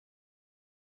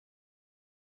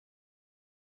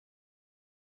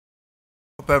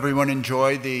Hope everyone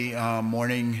enjoyed the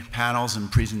morning panels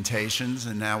and presentations,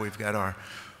 and now we've got our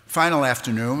final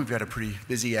afternoon. We've got a pretty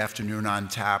busy afternoon on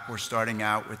tap. We're starting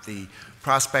out with the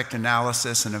prospect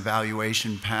analysis and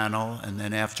evaluation panel, and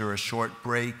then after a short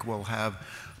break, we'll have a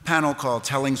panel called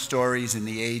Telling Stories in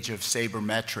the Age of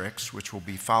Sabermetrics, which will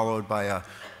be followed by a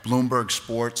Bloomberg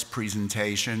Sports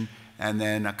presentation, and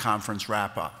then a conference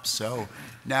wrap-up. So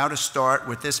now to start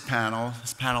with this panel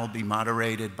will be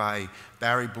moderated by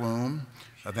Barry Bloom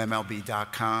of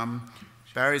MLB.com.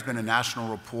 Barry's been a national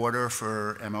reporter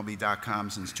for MLB.com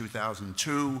since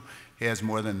 2002. He has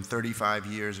more than 35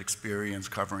 years experience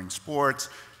covering sports,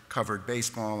 covered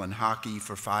baseball and hockey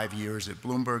for 5 years at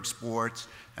Bloomberg Sports,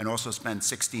 and also spent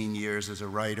 16 years as a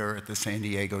writer at the San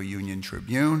Diego Union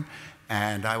Tribune.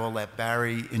 And I will let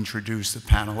Barry introduce the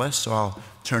panelists, so I'll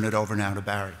turn it over now to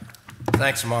Barry.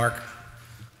 Thanks, Mark.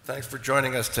 Thanks for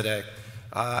joining us today.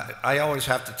 I always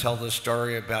have to tell this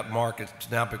story about Mark. It's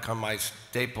now become my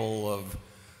staple of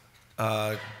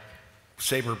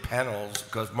SABR panels,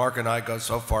 because Mark and I go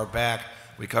so far back.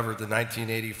 We covered the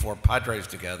 1984 Padres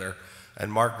together, and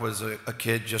Mark was a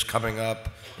kid just coming up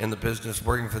in the business,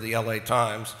 working for the LA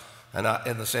Times and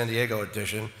in the San Diego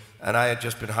edition, and I had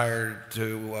just been hired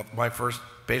to my first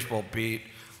baseball beat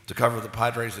to cover the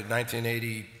Padres in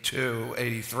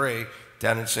 1982-83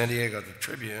 down in San Diego, the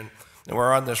Tribune. And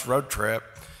we're on this road trip,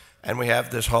 and we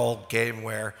have this whole game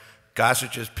where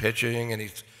Gossage is pitching,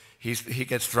 and he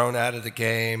gets thrown out of the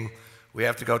game. We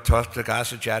have to go talk to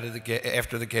Gossage after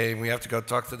the game. We have to go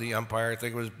talk to the umpire. I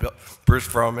think it was Bruce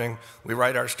Fromming. We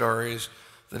write our stories.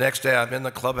 The next day, I'm in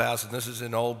the clubhouse, and this is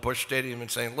in old Busch Stadium in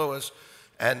St. Louis,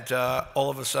 and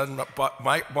all of a sudden,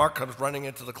 Mark comes running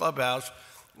into the clubhouse,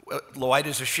 white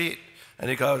as a sheet, and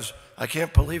he goes, "I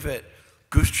can't believe it.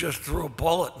 Goose just threw a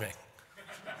ball at me."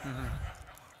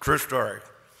 True story.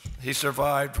 He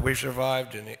survived, we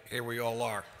survived, and here we all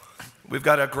are. We've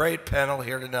got a great panel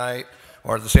here tonight,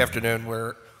 or this afternoon.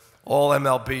 We're all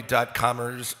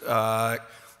MLB.comers.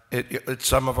 It's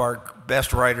some of our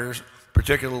best writers,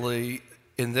 particularly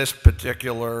in this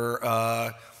particular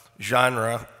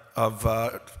genre of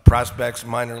prospects,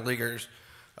 minor leaguers.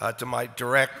 To my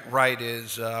direct right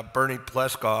is Bernie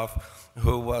Pleskoff,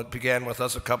 who began with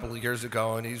us a couple of years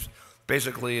ago, and he's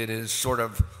basically in his sort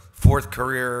of fourth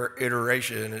career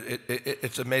iteration.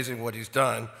 It's amazing what he's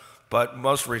done, but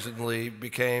most recently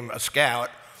became a scout,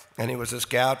 and he was a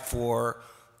scout for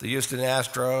the Houston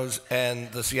Astros and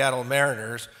the Seattle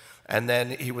Mariners, and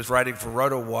then he was writing for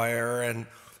RotoWire, and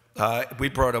we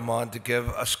brought him on to give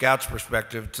a scout's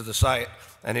perspective to the site,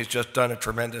 and he's just done a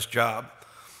tremendous job.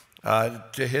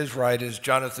 To his right is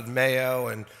Jonathan Mayo,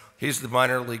 and he's the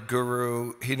minor league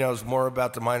guru. He knows more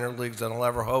about the minor leagues than I'll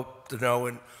ever hope to know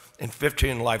in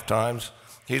 15 lifetimes.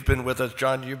 He's been with us.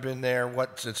 John, you've been there,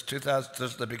 what, since 2000,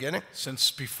 since the beginning?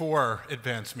 Since before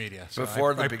advanced media. So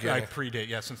before the beginning. I predate,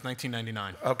 yeah, since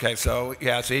 1999. Okay, so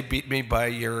he beat me by a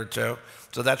year or two.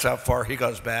 So that's how far he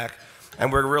goes back.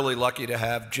 And we're really lucky to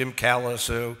have Jim Callis,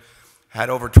 who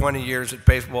had over 20 years at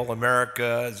Baseball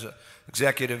America as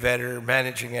executive editor,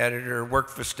 managing editor, worked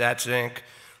for Stats Inc.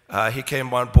 He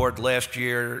came on board last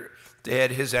year to add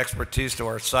his expertise to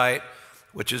our site,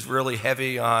 which is really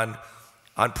heavy on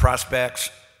prospects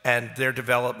and their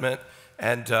development.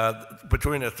 And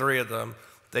between the three of them,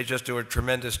 they just do a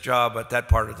tremendous job at that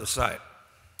part of the site.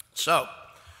 So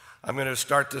I'm going to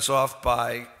start this off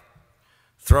by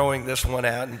throwing this one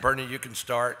out. And Bernie, you can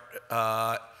start.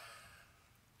 The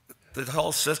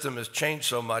whole system has changed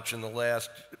so much in the last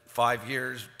 5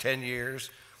 years, 10 years,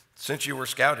 since you were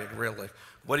scouting, really.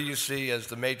 What do you see as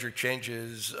the major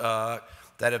changes that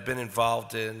have been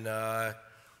involved in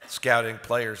scouting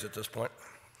players at this point?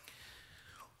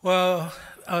 Well,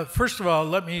 first of all,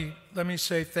 let me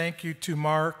say thank you to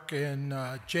Mark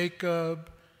and Jacob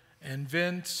and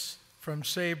Vince from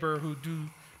SABR, who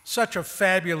do such a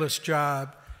fabulous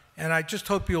job. And I just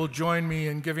hope you'll join me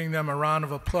in giving them a round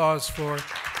of applause for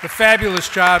the fabulous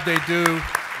job they do.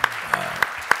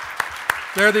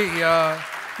 They're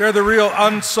the real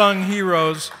unsung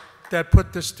heroes that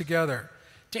put this together.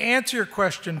 To answer your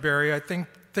question, Barry, I think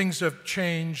things have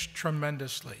changed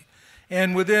tremendously.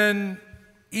 And within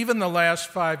even the last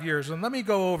 5 years, and let me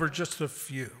go over just a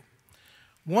few.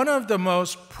 One of the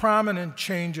most prominent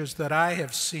changes that I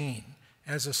have seen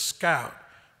as a scout,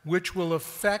 which will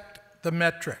affect the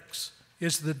metrics,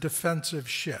 is the defensive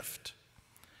shift.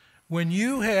 When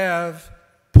you have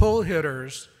pull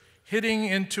hitters hitting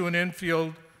into an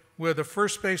infield with a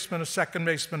first baseman, a second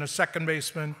baseman, a second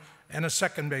baseman, and a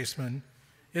second baseman,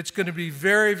 it's going to be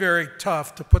very, very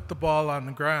tough to put the ball on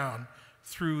the ground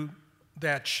through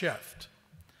that shift.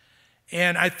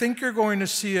 And I think you're going to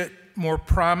see it more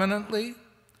prominently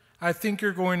I think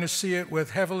you're going to see it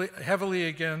with heavily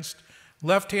against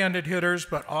left-handed hitters,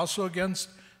 but also against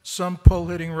some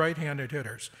pull-hitting right-handed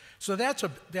hitters. So that's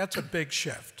a big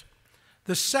shift.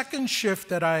 The second shift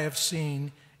that I have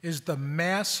seen is the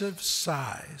massive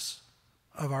size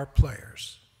of our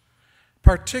players,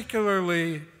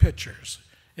 particularly pitchers.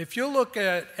 If you look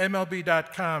at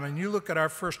MLB.com and you look at our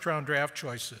first-round draft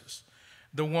choices,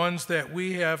 the ones that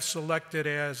we have selected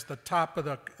as the top of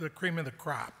the cream of the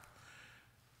crop,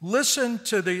 listen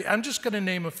to I'm just going to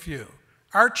name a few.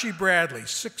 Archie Bradley,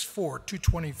 6'4",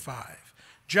 225.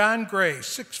 John Gray,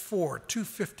 6'4",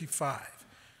 255.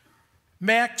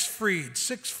 Max Fried,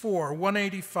 6'4",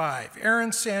 185.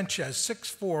 Aaron Sanchez,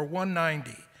 6'4",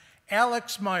 190.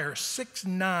 Alex Meyer, 6'9",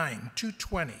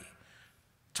 220.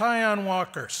 Tyon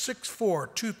Walker,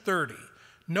 6'4", 230.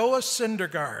 Noah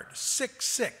Syndergaard,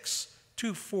 6'6",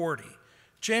 240.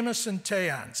 Jameson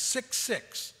Taillon,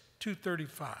 6'6",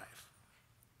 235.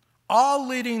 All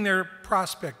leading their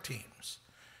prospect teams.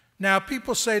 Now,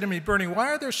 people say to me, Bernie, why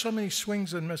are there so many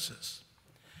swings and misses?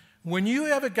 When you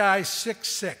have a guy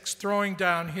 6'6", throwing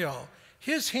downhill,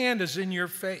 his hand is in your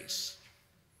face.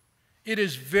 It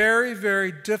is very,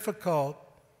 very difficult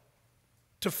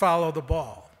to follow the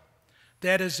ball.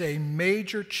 That is a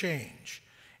major change.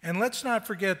 And let's not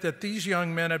forget that these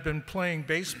young men have been playing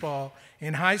baseball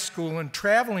in high school and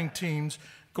traveling teams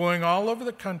going all over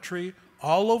the country,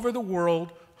 all over the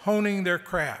world, honing their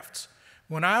crafts.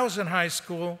 When I was in high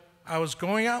school, I was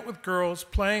going out with girls,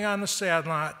 playing on the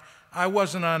sandlot. I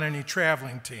wasn't on any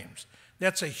traveling teams.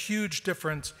 That's a huge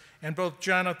difference, and both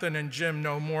Jonathan and Jim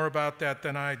know more about that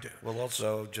than I do. Well,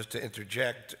 also, just to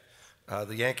interject,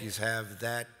 the Yankees have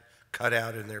that cut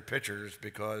out in their pitchers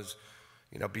because,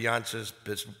 you know, Beyonce's,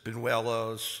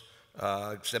 Benuelos,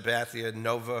 Sabathia,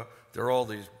 Nova, they're all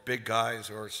these big guys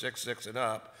who are 6'6" and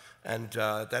up, and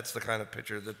that's the kind of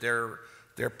pitcher that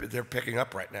they're picking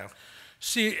up right now.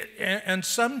 See, and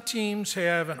some teams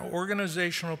have an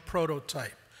organizational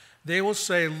prototype. They will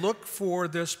say, look for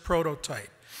this prototype.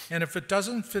 And if it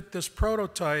doesn't fit this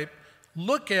prototype,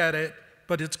 look at it,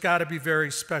 but it's got to be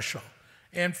very special.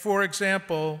 And for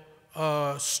example,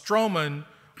 Stroman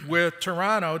with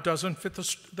Toronto doesn't fit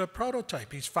the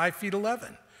prototype. He's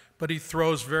 5'11", but he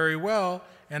throws very well,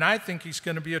 and I think he's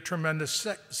going to be a tremendous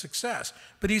success.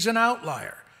 But he's an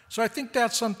outlier. So I think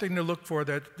that's something to look for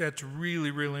that's really,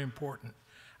 really important.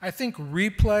 I think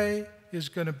replay is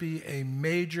going to be a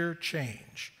major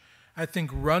change. I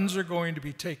think runs are going to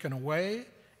be taken away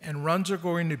and runs are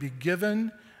going to be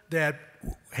given that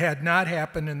had not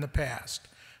happened in the past.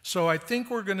 So I think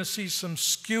we're going to see some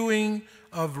skewing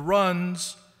of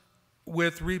runs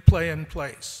with replay in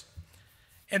place.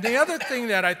 And the other thing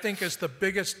that I think is the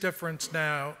biggest difference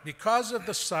now, because of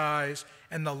the size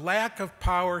and the lack of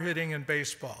power hitting in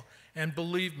baseball, and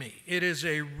believe me, it is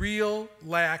a real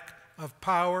lack of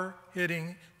power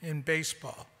hitting in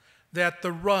baseball, that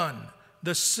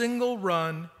the single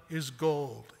run is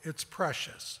gold. It's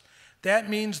precious. That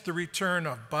means the return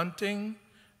of bunting.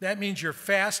 That means your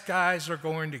fast guys are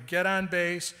going to get on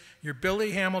base, your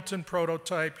Billy Hamilton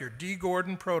prototype, your D.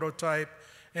 Gordon prototype,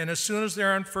 and as soon as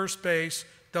they're on first base,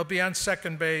 they'll be on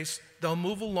second base, they'll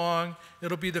move along,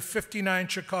 it'll be the 59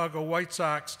 Chicago White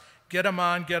Sox, get them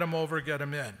on, get them over, get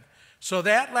them in. So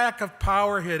that lack of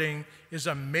power hitting is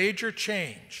a major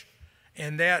change,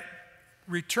 and that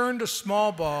return to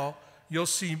small ball, you'll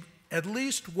see at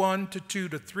least 1 to 2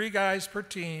 to 3 guys per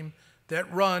team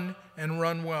that run and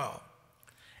run well.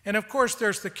 And of course,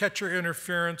 there's the catcher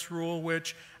interference rule,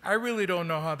 which I really don't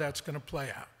know how that's going to play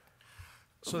out.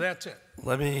 So that's it.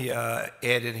 Let me add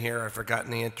in here, I've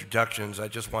forgotten the introductions. I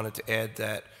just wanted to add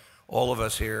that all of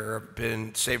us here have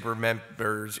been SABR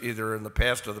members either in the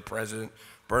past or the present.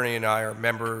 Bernie and I are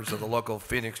members of the local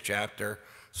Phoenix chapter,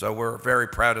 so we're very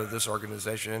proud of this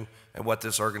organization and what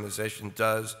this organization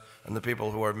does and the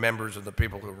people who are members and the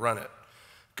people who run it.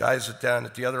 Guys down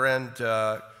at the other end,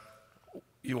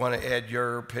 you want to add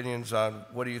your opinions on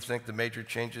what do you think the major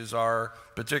changes are,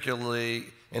 particularly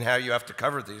in how you have to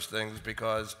cover these things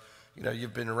because, you know,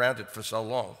 you've been around it for so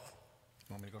long.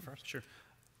 You want me to go first? Sure.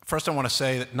 First, I want to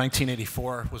say that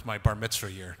 1984 was my bar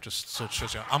mitzvah year, just so it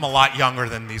shows you. I'm a lot younger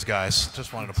than these guys.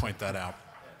 Just wanted to point that out.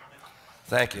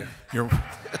 Thank you.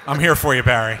 I'm here for you,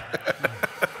 Barry.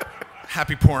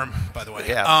 Happy Purim, by the way.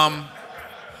 Yeah.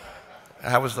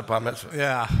 How was the bar mitzvah?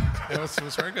 Yeah, it was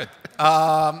very good.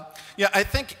 Yeah, I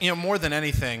think, you know, more than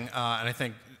anything, and I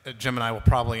think Jim and I will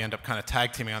probably end up kind of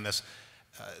tag teaming on this,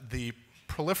 the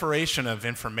proliferation of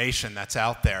information that's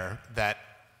out there that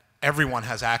everyone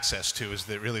has access to is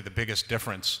really the biggest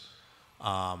difference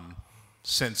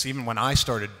since even when I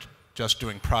started just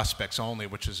doing prospects only,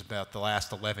 which is about the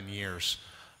last 11 years.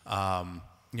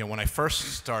 When I first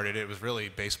started, it was really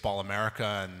Baseball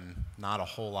America and not a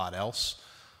whole lot else.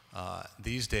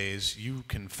 These days, you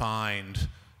can find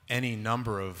any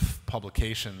number of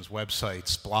publications,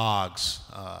 websites, blogs,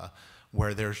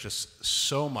 where there's just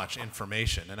so much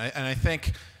information. And I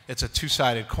think it's a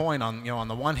two-sided coin. On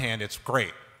the one hand, it's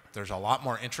great. There's a lot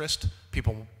more interest.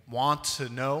 People want to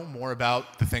know more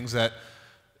about the things that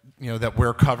that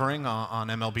we're covering on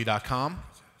MLB.com.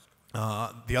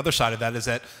 The other side of that is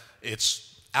that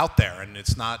it's out there, and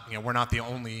it's not. We're not the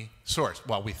only source.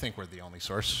 Well, we think we're the only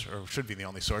source, or should be the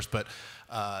only source. But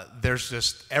there's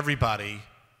just everybody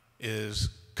is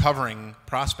covering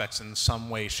prospects in some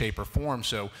way, shape, or form.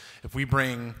 So if we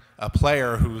bring a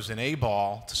player who's an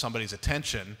A-ball to somebody's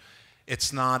attention,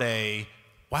 it's not a,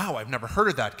 wow, I've never heard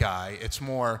of that guy. It's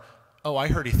more, oh, I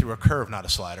heard he threw a curve, not a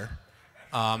slider.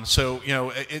 So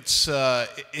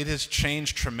it has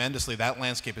changed tremendously. That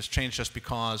landscape has changed just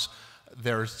because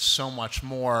there's so much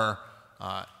more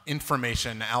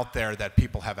information out there that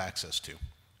people have access to.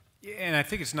 And I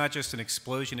think it's not just an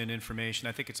explosion in information.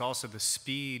 I think it's also the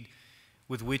speed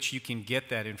with which you can get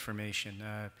that information.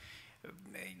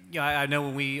 I know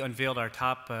when we unveiled our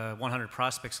top 100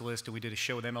 prospects list and we did a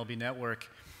show with MLB Network,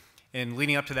 and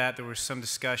leading up to that, there was some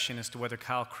discussion as to whether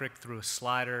Kyle Crick threw a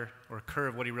slider or a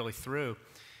curve, what he really threw.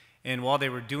 And while they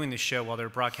were doing the show, while they were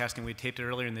broadcasting, we taped it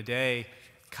earlier in the day,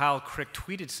 Kyle Crick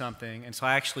tweeted something, and so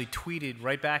I actually tweeted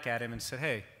right back at him and said,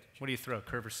 hey, what do you throw,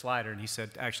 curve or slider? And he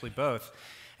said, actually both.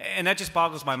 And that just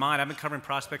boggles my mind. I've been covering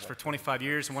prospects for 25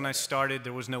 years, and when I started,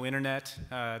 there was no internet.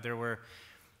 There were,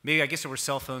 maybe I guess there were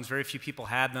cell phones. Very few people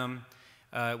had them.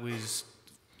 It was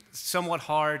somewhat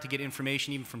hard to get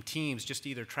information even from teams, just to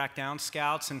either track down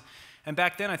scouts. And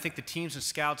back then, I think the teams and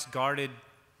scouts guarded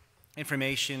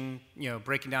information,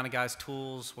 breaking down a guy's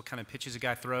tools, what kind of pitches a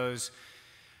guy throws.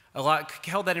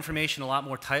 Held that information a lot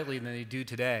more tightly than they do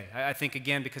today. I think,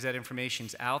 again, because that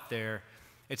information's out there,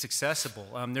 it's accessible.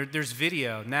 There's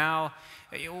video. Now,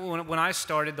 when I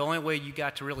started, the only way you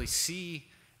got to really see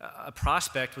a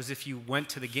prospect was if you went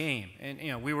to the game.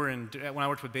 And we were when I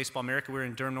worked with Baseball America, we were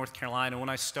in Durham, North Carolina. When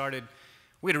I started,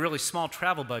 we had a really small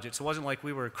travel budget, so it wasn't like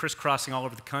we were crisscrossing all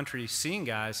over the country seeing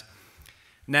guys.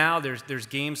 Now there's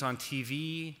games on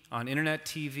TV, on internet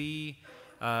TV.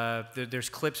 There's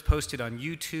clips posted on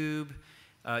YouTube.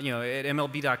 At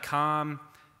MLB.com.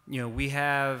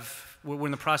 We're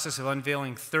in the process of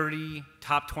unveiling 30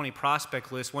 top 20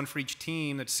 prospect lists, one for each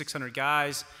team. That's 600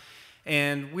 guys.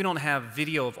 And we don't have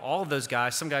video of all of those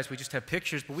guys. Some guys we just have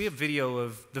pictures, but we have video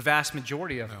of the vast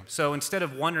majority of them. So instead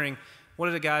of wondering, what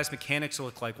do the guys' mechanics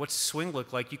look like? What's swing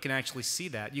look like? You can actually see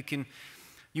that.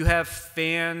 You have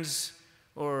fans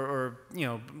or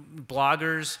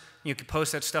bloggers. You can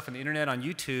post that stuff on the internet, on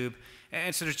YouTube.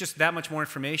 And so there's just that much more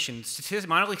information.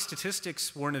 Minor league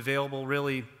statistics weren't available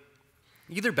really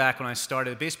either back when I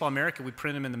started. At Baseball America, we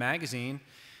print them in the magazine.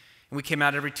 And we came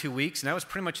out every 2 weeks, and that was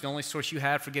pretty much the only source you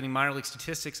had for getting minor league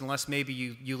statistics, unless maybe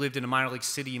you lived in a minor league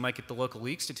city, you might get the local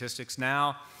league statistics.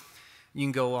 Now, you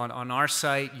can go on our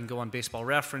site, you can go on Baseball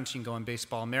Reference, you can go on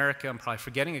Baseball America. I'm probably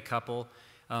forgetting a couple.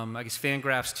 I guess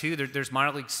Fangraphs too. There's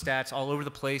minor league stats all over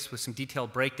the place with some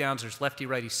detailed breakdowns. There's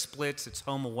lefty-righty splits. It's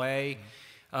home away.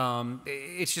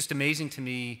 It's just amazing to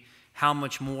me how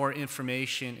much more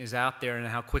information is out there and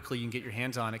how quickly you can get your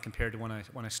hands on it compared to when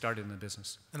I started in the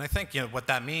business. And I think what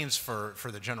that means for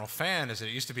the general fan is that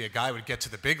it used to be a guy would get to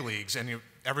the big leagues and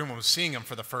everyone was seeing him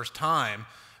for the first time.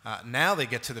 Now they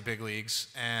get to the big leagues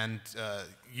and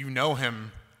you know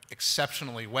him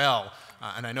exceptionally well.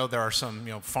 And I know there are some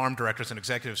farm directors and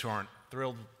executives who aren't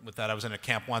thrilled with that. I was in a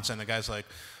camp once and the guy's like,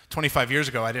 25 years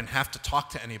ago, I didn't have to talk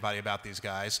to anybody about these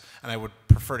guys, and I would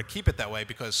prefer to keep it that way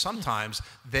because sometimes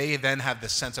they then have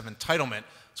this sense of entitlement.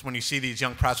 So when you see these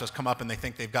young prospects come up and they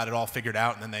think they've got it all figured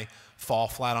out, and then they fall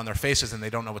flat on their faces and they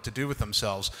don't know what to do with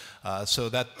themselves. So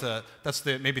that's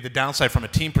maybe the downside from a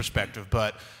team perspective.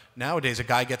 But nowadays, a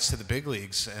guy gets to the big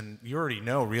leagues, and you already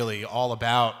know really all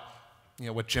about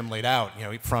what Jim laid out.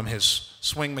 From his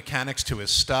swing mechanics to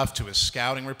his stuff to his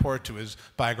scouting report to his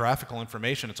biographical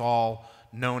information. It's all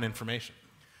known information.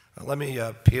 Let me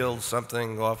peel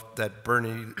something off that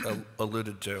Bernie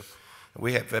alluded to.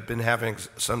 We have been having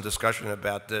some discussion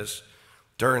about this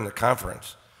during the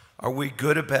conference. Are we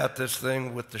good about this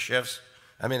thing with the shifts?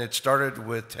 I mean, it started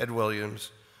with Ted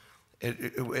Williams.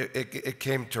 It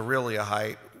came to really a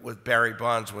height with Barry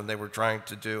Bonds when they were trying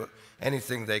to do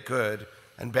anything they could.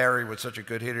 And Barry was such a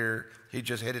good hitter, he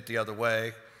just hit it the other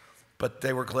way. But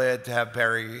they were glad to have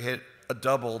Barry hit a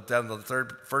double down the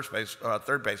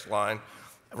third base line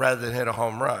rather than hit a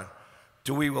home run.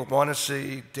 Do we want to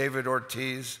see David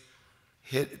Ortiz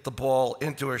hit the ball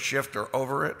into a shift or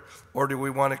over it, or do we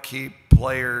want to keep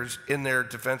players in their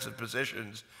defensive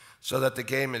positions so that the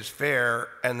game is fair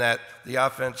and that the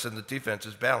offense and the defense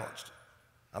is balanced?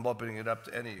 I'm opening it up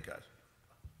to any of you guys.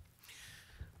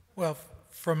 Well,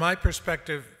 from my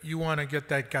perspective, you want to get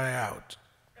that guy out.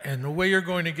 And the way you're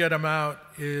going to get him out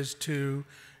is to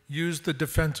use the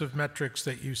defensive metrics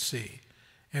that you see.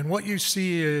 And what you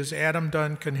see is Adam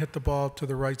Dunn can hit the ball to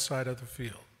the right side of the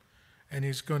field. And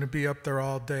he's going to be up there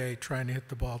all day trying to hit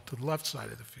the ball to the left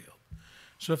side of the field.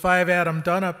 So if I have Adam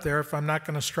Dunn up there, if I'm not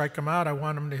going to strike him out, I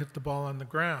want him to hit the ball on the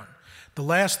ground. The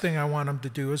last thing I want him to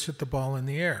do is hit the ball in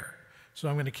the air. So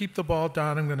I'm going to keep the ball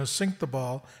down, I'm going to sink the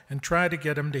ball and try to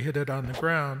get him to hit it on the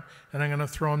ground, and I'm going to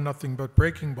throw him nothing but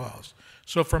breaking balls.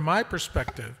 So from my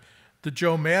perspective, the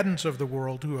Joe Maddens of the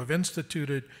world who have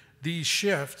instituted these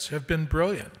shifts have been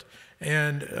brilliant.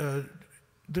 And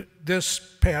this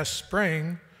past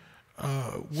spring,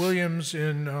 Williams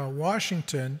in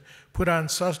Washington put on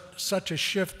such a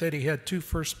shift that he had 2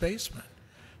 first basemen.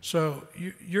 So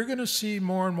you're going to see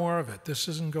more and more of it. This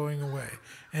isn't going away.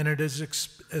 And it is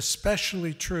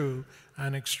especially true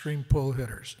on extreme pull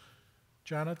hitters.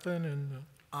 Jonathan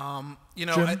and you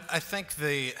know, Jim? I think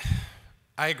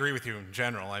I agree with you in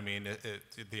general. I mean,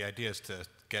 the idea is to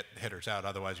get hitters out.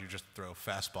 Otherwise, you just throw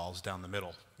fastballs down the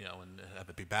middle, you know, and have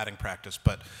it be batting practice.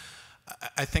 But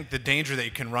I think the danger that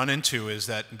you can run into is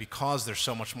that because there's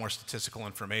so much more statistical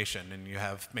information, and you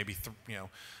have maybe you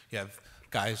have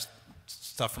guys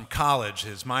stuff from college,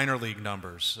 his minor league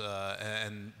numbers,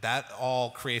 and that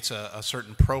all creates a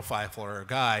certain profile for a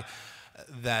guy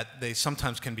that they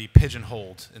sometimes can be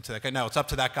pigeonholed into that guy. Now, it's up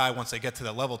to that guy once they get to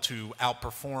that level to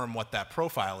outperform what that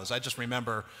profile is. I just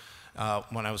remember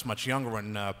when I was much younger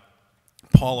when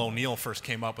Paul O'Neill first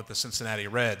came up with the Cincinnati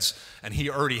Reds, and he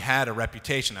already had a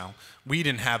reputation. Now, we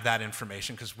didn't have that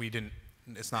information because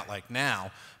it's not like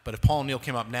now, but if Paul O'Neill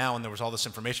came up now and there was all this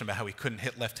information about how he couldn't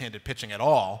hit left-handed pitching at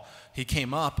all, he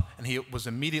came up and he was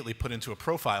immediately put into a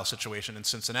profile situation in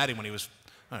Cincinnati when he was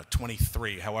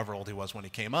 23, however old he was when he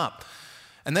came up.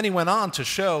 And then he went on to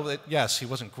show that, yes, he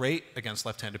wasn't great against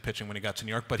left-handed pitching when he got to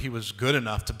New York, but he was good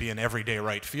enough to be an everyday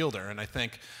right fielder. And I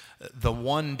think the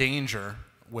one danger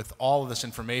with all of this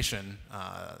information,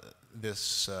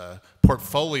 this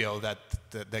portfolio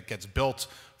that gets built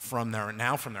from their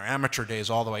amateur days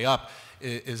all the way up,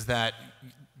 is that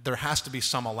there has to be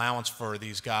some allowance for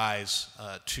these guys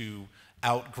to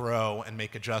outgrow and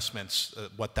make adjustments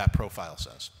what that profile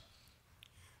says.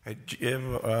 Hey,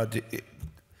 Jim,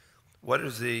 what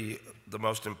is the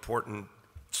most important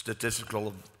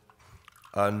statistical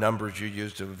numbers you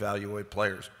use to evaluate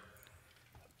players?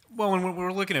 Well, when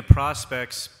we're looking at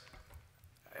prospects,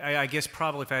 I guess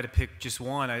probably if I had to pick just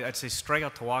one, I'd say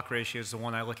strikeout to walk ratio is the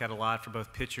one I look at a lot for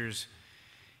both pitchers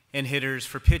and hitters.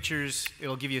 For pitchers,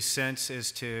 it'll give you a sense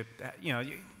as to, you know,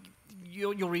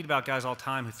 you'll read about guys all the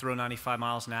time who throw 95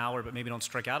 miles an hour but maybe don't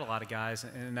strike out a lot of guys,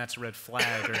 and that's a red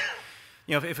flag. Or,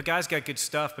 you know, if a guy's got good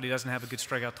stuff but he doesn't have a good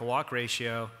strikeout to walk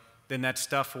ratio, then that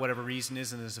stuff, for whatever reason,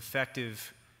 isn't as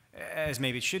effective as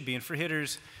maybe it should be. And for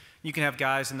hitters, you can have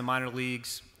guys in the minor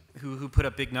leagues who put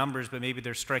up big numbers, but maybe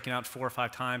they're striking out 4 or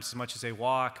 5 times as much as they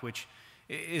walk, which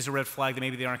is a red flag that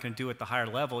maybe they aren't going to do at the higher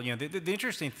level. You know, the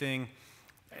interesting thing,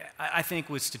 I think,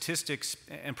 with statistics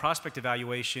and prospect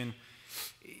evaluation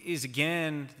is,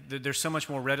 again, they're so much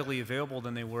more readily available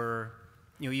than they were,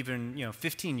 you know, even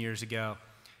 15 years ago.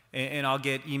 And I'll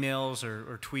get emails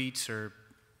or tweets or,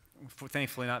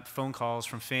 thankfully not phone calls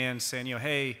from fans saying,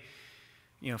 hey,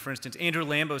 for instance, Andrew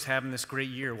Lambo's having this great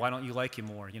year. Why don't you like him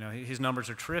more? His numbers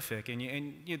are terrific. And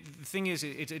the thing is,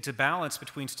 it's a balance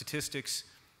between statistics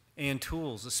and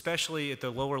tools, especially at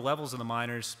the lower levels of the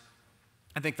minors.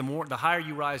 I think the higher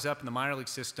you rise up in the minor league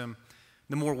system,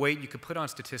 the more weight you could put on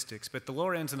statistics. But the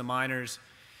lower ends of the minors,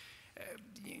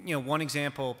 one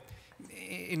example,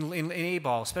 in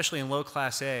A-ball, especially in low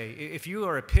class A, if you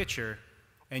are a pitcher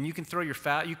and you can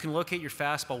you can locate your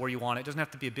fastball where you want it. It doesn't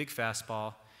have to be a big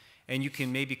fastball. And you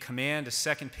can maybe command a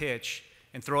second pitch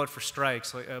and throw it for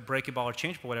strikes, like a breaking ball or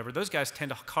changeable, whatever. Those guys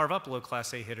tend to carve up low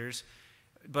class A hitters,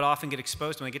 but often get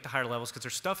exposed when they get to higher levels because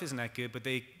their stuff isn't that good, but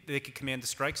they can command the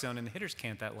strike zone and the hitters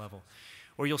can't at that level.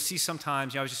 Or you'll see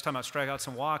sometimes, I was just talking about strikeouts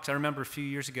and walks. I remember a few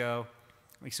years ago,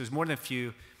 it was more than a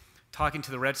few, talking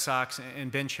to the Red Sox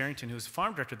and Ben Cherington, who was the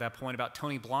farm director at that point, about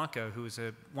Tony Blanco, who was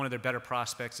one of their better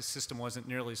prospects. The system wasn't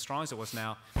nearly as strong as it was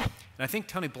now. And I think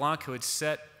Tony Blanco had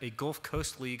set a Gulf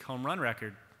Coast League home run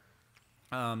record,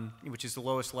 which is the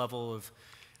lowest level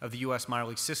of the U.S. minor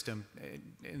league system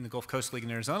in the Gulf Coast League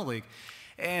and Arizona League.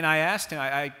 And I asked him,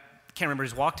 I can't remember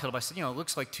his walk total, but I said, it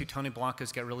looks like Tony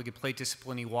Blanco's got really good plate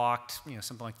discipline. He walked,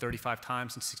 something like 35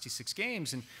 times in 66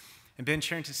 games. And Ben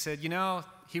Cherington said,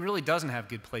 he really doesn't have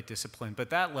good plate discipline. But at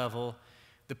that level,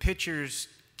 the pitchers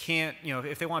can't,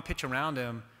 if they want to pitch around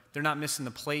him, they're not missing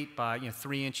the plate by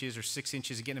 3 inches or 6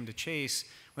 inches and getting him to chase.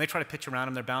 When they try to pitch around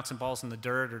him, they're bouncing balls in the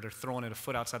dirt or they're throwing it a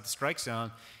foot outside the strike zone.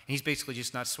 And he's basically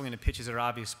just not swinging at pitches that are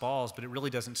obvious balls, but it really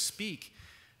doesn't speak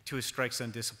to his strike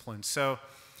zone discipline. So,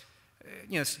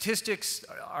 statistics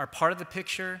are part of the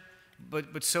picture,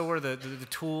 but so are the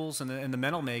tools and the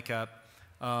mental makeup.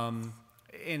 And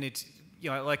it's,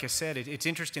 like I said, it's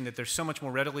interesting that they're so much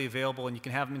more readily available, and you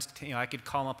can have them I could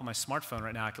call them up on my smartphone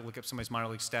right now. I could look up somebody's minor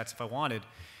league stats if I wanted,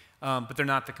 but they're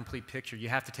not the complete picture. You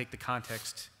have to take the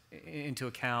context into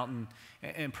account,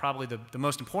 and probably the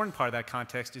most important part of that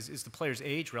context is the player's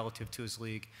age relative to his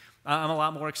league. I'm a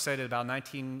lot more excited about a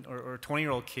 19 or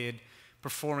 20-year-old kid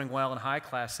performing well in high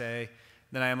Class A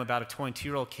than I am about a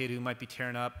 22-year-old kid who might be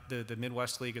tearing up the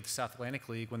Midwest League or the South Atlantic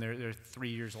League when they're 3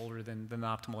 years older than the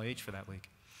optimal age for that league.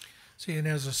 See, and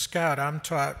as a scout, I'm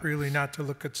taught really not to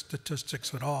look at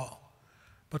statistics at all,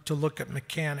 but to look at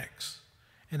mechanics.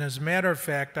 And as a matter of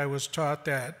fact, I was taught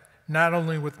that not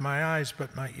only with my eyes,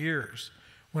 but my ears.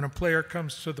 When a player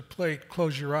comes to the plate,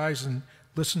 close your eyes and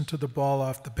listen to the ball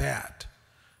off the bat.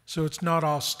 So it's not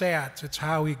all stats, it's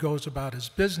how he goes about his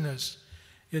business.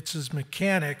 It's his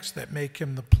mechanics that make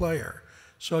him the player.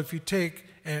 So if you take,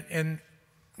 and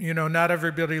not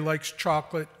everybody likes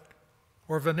chocolate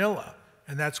or vanilla,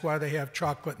 and that's why they have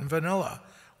chocolate and vanilla.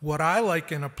 What I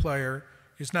like in a player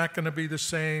is not going to be the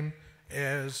same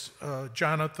as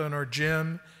Jonathan or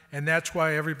Jim, and that's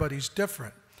why everybody's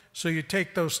different. So you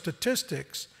take those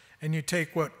statistics and you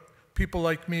take what people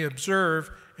like me observe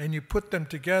and you put them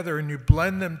together and you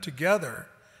blend them together,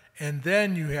 and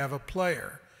then you have a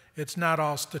player. It's not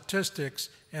all statistics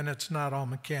and it's not all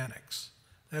mechanics.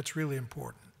 That's really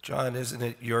important. John, isn't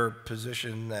it your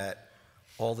position that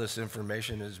all this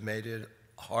information has made it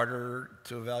harder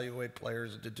to evaluate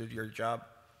players to do your job?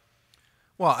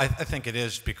 Well, I think it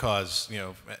is because,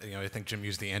 I think Jim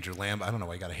used the Andrew Lamb. I don't know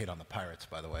why you got to hate on the Pirates,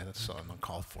 by the way. That's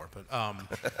uncalled for. But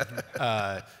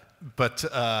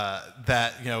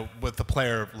that, with a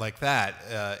player like that,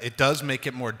 it does make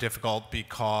it more difficult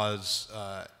because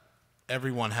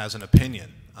everyone has an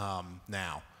opinion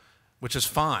now, which is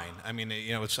fine. I mean,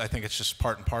 I think it's just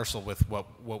part and parcel with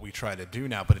what we try to do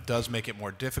now, but it does make it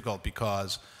more difficult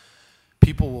because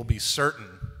people will be certain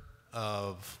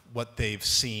of what they've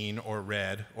seen or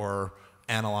read or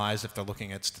analyzed if they're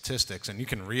looking at statistics, and you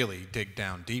can really dig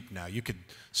down deep now. You could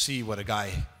see what a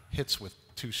guy hits with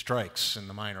 2 strikes in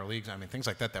the minor leagues. I mean, things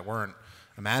like that weren't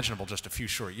imaginable just a few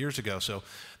short years ago. So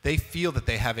they feel that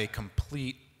they have a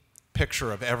complete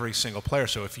picture of every single player.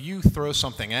 So if you throw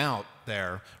something out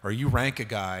there or you rank a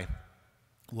guy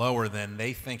lower than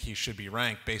they think he should be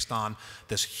ranked based on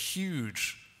this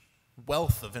huge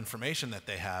wealth of information that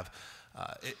they have,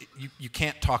 you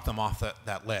can't talk them off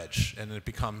that ledge, and it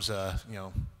becomes a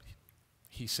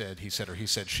he said, or he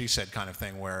said, she said kind of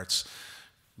thing where it's,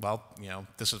 well,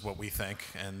 this is what we think,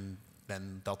 and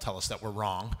then they'll tell us that we're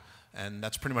wrong, and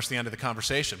that's pretty much the end of the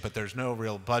conversation. But there's no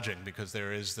real budging because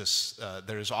there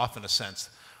is often a sense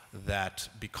that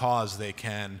because they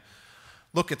can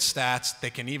look at stats, they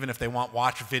can, even if they want,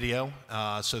 watch video,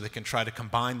 so they can try to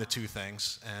combine the two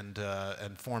things and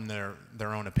form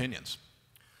their own opinions.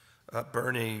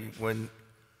 Bernie, when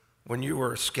you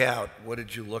were a scout, what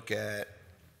did you look at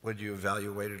when you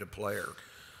evaluated a player?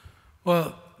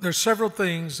 Well, there's several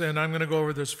things, and I'm going to go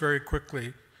over this very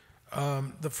quickly.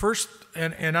 The first,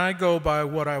 and I go by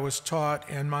what I was taught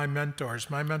and my mentors.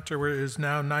 My mentor is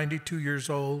now 92 years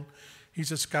old.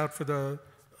 He's a scout for the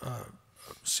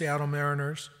Seattle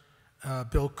Mariners,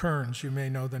 Bill Kearns, you may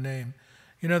know the name.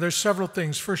 There's several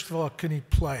things. First of all, can he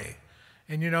play?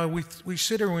 And we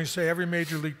sit here and we say every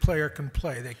major league player can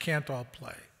play. They can't all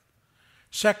play.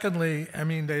 Secondly, I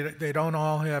mean, they don't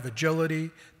all have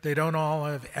agility. They don't all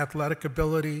have athletic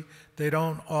ability. They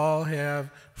don't all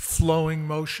have flowing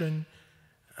motion.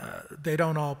 They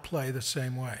don't all play the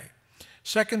same way.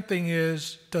 Second thing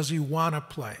is, does he want to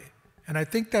play? And I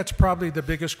think that's probably the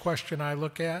biggest question I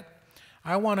look at.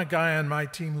 I want a guy on my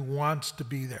team who wants to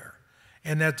be there.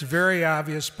 And that's very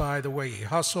obvious by the way he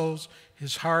hustles,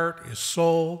 his heart, his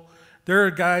soul. There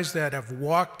are guys that have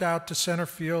walked out to center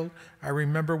field. I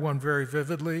remember one very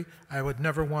vividly. I would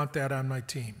never want that on my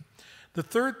team. The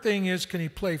third thing is, can he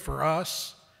play for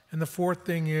us? And the fourth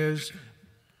thing is,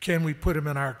 can we put him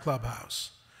in our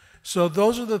clubhouse? So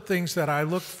those are the things that I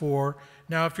look for.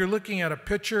 Now, if you're looking at a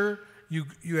pitcher,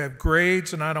 you have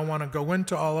grades, and I don't want to go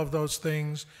into all of those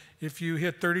things. If you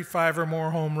hit 35 or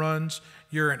more home runs,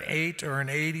 you're an 8 or an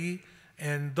 80,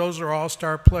 and those are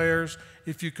all-star players.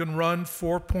 If you can run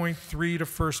 4.3 to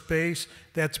first base,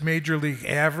 that's major league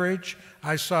average.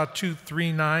 I saw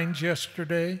 2.39s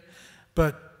yesterday,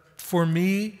 but for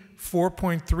me,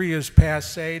 4.3 is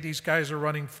passe. These guys are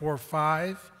running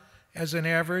 4.5 as an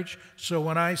average. So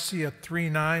when I see a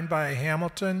 3.9 by a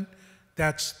Hamilton,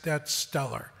 that's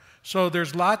stellar. So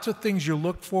there's lots of things you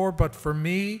look for, but for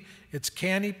me, it's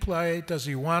can he play, does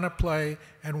he want to play,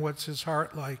 and what's his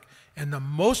heart like? And the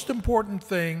most important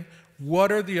thing,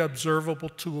 what are the observable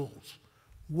tools?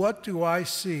 What do I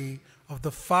see of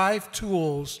the 5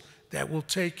 tools that will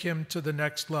take him to the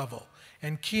next level?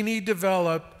 And can he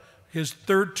develop his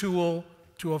 3rd tool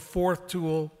to a 4th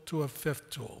tool to a 5th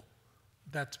tool?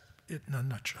 That's it in a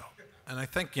nutshell. And I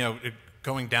think,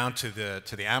 going down to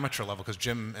the amateur level, because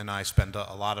Jim and I spend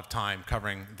a lot of time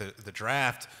covering the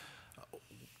draft,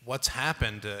 what's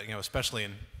happened, especially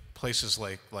in places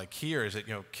like here, is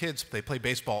that kids, they play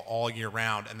baseball all year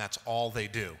round, and that's all they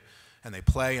do, and they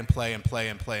play and play and play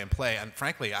and play and play. And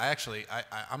frankly,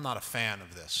 I'm not a fan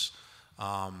of this.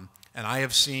 And I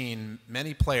have seen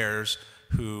many players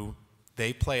who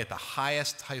they play at the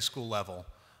highest high school level,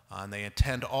 and they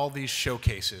attend all these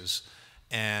showcases,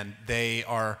 and they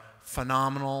are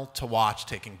phenomenal to watch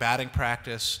taking batting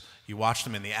practice. You watch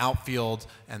them in the outfield,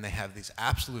 and they have these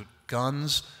absolute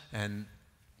guns, and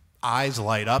eyes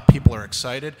light up, people are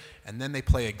excited, and then they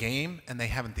play a game, and they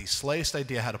haven't the slightest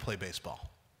idea how to play baseball.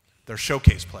 They're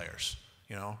showcase players,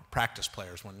 practice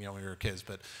players when we were kids,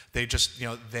 but they just,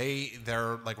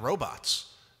 they're like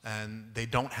robots, and they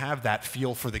don't have that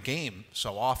feel for the game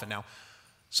so often. Now,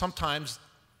 sometimes,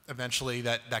 eventually,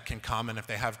 that can come, and if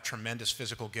they have tremendous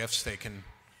physical gifts, they can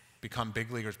become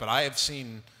big leaguers. But I have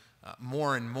seen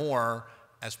more and more,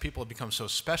 as people have become so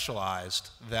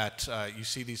specialized, that you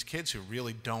see these kids who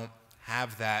really don't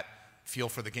have that feel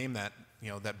for the game that,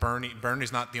 that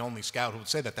Bernie's not the only scout who would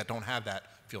say that don't have that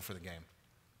feel for the game.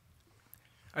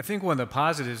 I think one of the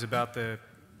positives about the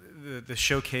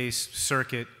showcase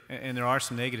circuit, and there are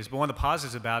some negatives, but one of the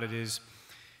positives about it is,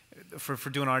 for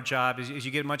doing our job, is you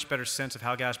get a much better sense of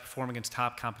how guys perform against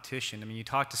top competition. I mean, you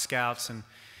talk to scouts, and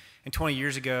 20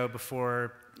 years ago,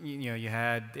 before you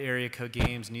had the area code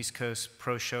games and East Coast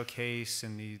Pro Showcase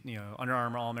and the Under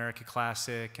Armour All-America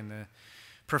Classic and the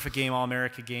Perfect Game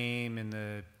All-America Game and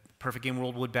the Perfect Game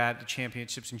World Wood Bat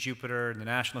Championships in Jupiter and the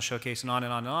National Showcase and on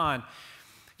and on and on.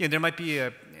 There might be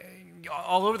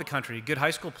all over the country a good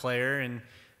high school player, and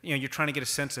you're trying to get a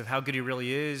sense of how good he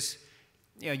really is.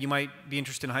 You might be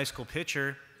interested in a high school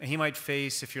pitcher, and he might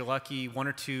face, if you're lucky, 1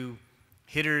 or 2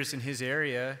 hitters in his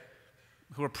area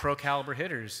who are pro-caliber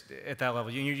hitters at that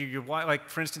level. You're like,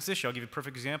 for instance, this year, I'll give you a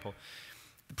perfect example.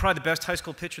 Probably the best high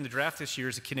school pitcher in the draft this year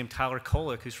is a kid named Tyler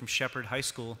Kolick, who's from Shepherd High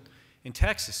School in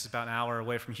Texas. It's about an hour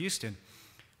away from Houston.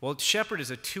 Well, Shepherd is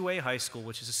a 2A high school,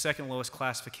 which is the 2nd lowest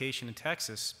classification in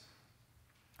Texas.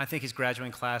 I think his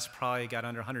graduating class probably got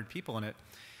under 100 people in it.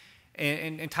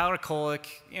 And Tyler Kolick,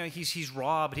 he's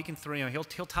raw, but he can throw, he'll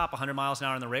top 100 miles an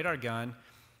hour on the radar gun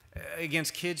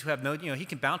against kids who have no, he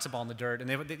can bounce a ball in the dirt, and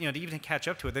to even catch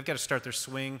up to it, they've got to start their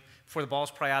swing before the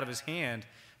ball's probably out of his hand.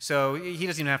 So he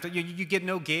doesn't even have to, you get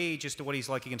no gauge as to what he's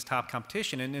like against top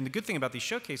competition. And the good thing about these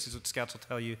showcases, what scouts will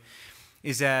tell you,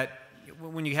 is that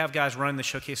when you have guys running the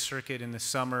showcase circuit in the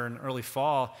summer and early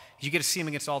fall, you get to see them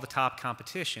against all the top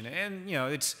competition. And,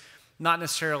 it's not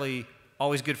necessarily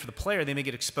always good for the player. They may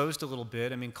get exposed a little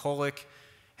bit. I mean, Kolick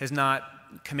has not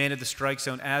commanded the strike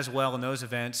zone as well in those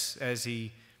events as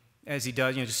he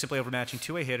does, just simply overmatching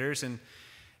 2A hitters. And,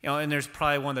 and there's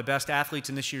probably one of the best athletes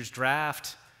in this year's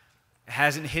draft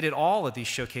hasn't hit it all at these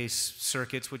showcase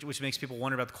circuits, which makes people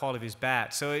wonder about the quality of his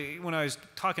bat. So when I was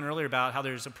talking earlier about how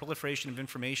there's a proliferation of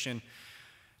information,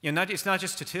 it's not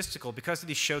just statistical. Because of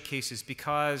these showcases,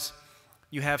 because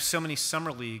you have so many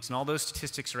summer leagues, and all those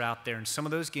statistics are out there, and some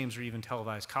of those games are even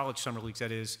televised, college summer leagues,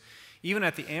 that is. Even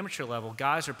at the amateur level,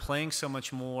 guys are playing so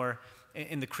much more,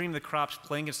 and the cream of the crop's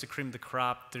playing against the cream of the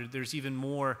crop. There's even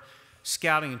more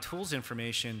scouting and tools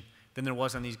information than there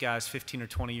was on these guys 15 or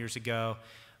 20 years ago,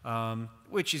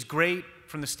 which is great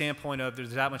from the standpoint of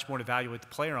there's that much more to evaluate the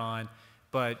player on,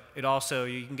 but it also,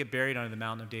 you can get buried under the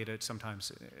mountain of data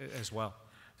sometimes as well.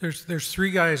 There's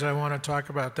 3 guys I want to talk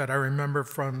about that I remember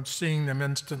from seeing them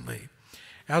instantly.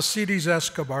 Alcides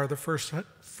Escobar, the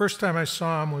first time I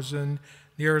saw him was in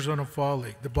the Arizona Fall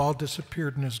League. The ball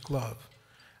disappeared in his glove.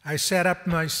 I sat up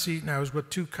in my seat, and I was with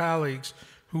 2 colleagues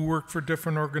who worked for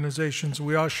different organizations.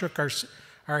 We all shook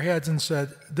our heads and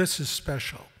said, this is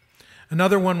special.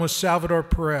 Another one was Salvador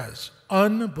Perez.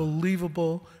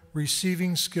 Unbelievable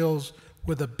receiving skills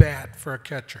with a bat for a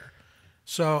catcher.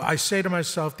 So I say to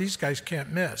myself, these guys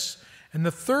can't miss. And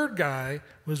the third guy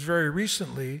was very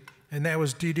recently, and that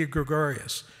was Didi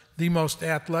Gregorius, the most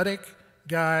athletic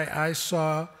guy I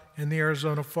saw in the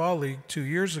Arizona Fall League 2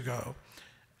 years ago.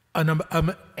 An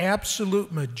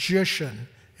absolute magician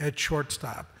at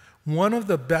shortstop. One of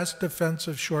the best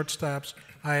defensive shortstops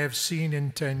I have seen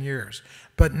in 10 years.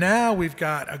 But now we've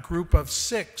got a group of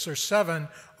 6 or 7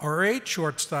 or 8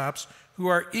 shortstops who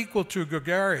are equal to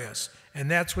Gregorius, and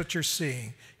that's what you're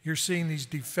seeing. You're seeing these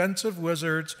defensive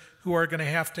wizards who are going to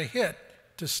have to hit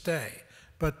to stay.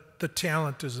 But the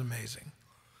talent is amazing.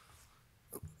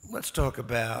 Let's talk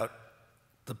about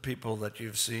the people that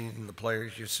you've seen, the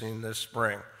players you've seen this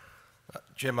spring.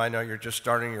 Jim, I know you're just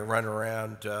starting your run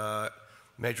around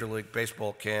Major League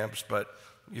Baseball camps, but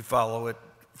you follow it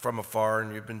from afar,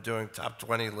 and you've been doing top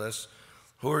 20 lists.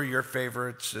 Who are your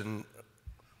favorites, and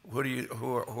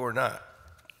who are not?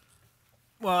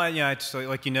 Well, yeah, it's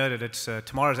like you noted. It's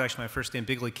tomorrow's actually my first day in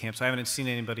big league camp, so I haven't seen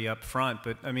anybody up front.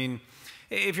 But I mean,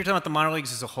 if you're talking about the minor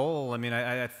leagues as a whole, I mean,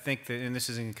 I think that, and this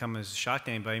isn't going to come as a shock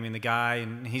to anybody. I mean, the guy,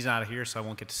 and he's not here, so I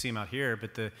won't get to see him out here.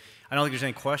 But I don't think there's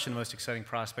any question the most exciting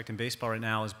prospect in baseball right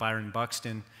now is Byron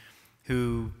Buxton,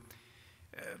 who,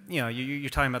 you're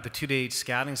talking about the 2-to-8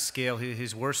 scouting scale.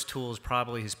 His worst tool is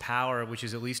probably his power, which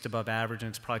is at least above average, and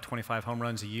it's probably 25 home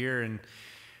runs a year. And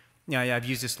I've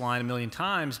used this line a million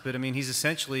times, but I mean, he's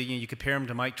essentially, you compare him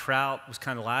to Mike Trout, was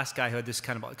kind of the last guy who had this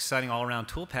kind of exciting all-around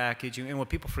tool package. And what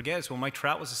people forget is when Mike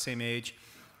Trout was the same age,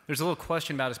 there's a little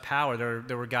question about his power.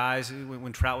 There were guys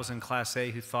when Trout was in Class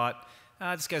A who thought,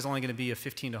 this guy's only going to be a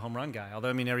 15-to-home run guy. Although,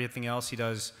 I mean, everything else he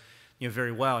does,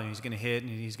 very well. He's going to hit, and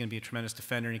he's going to be a tremendous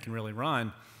defender, and he can really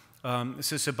run.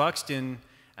 So Buxton,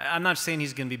 I'm not saying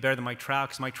he's going to be better than Mike Trout,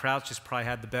 because Mike Trout's just probably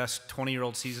had the best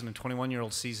 20-year-old season and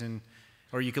 21-year-old season,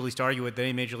 or you could at least argue it, that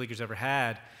any major leaguer's ever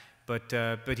had. But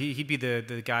he'd be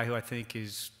the guy who I think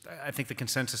the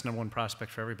consensus #1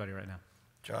 prospect for everybody right now.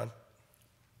 John?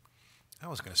 I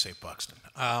was going to say Buxton.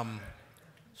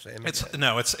 Same.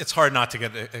 It's hard not to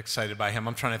get excited by him.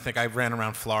 I'm trying to think. I ran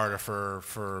around Florida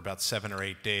for about 7 or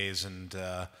 8 days, and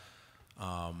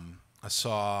I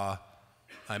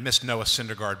missed Noah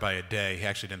Syndergaard by a day. He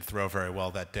actually didn't throw very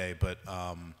well that day, but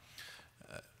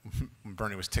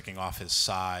Bernie was ticking off his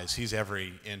size. He's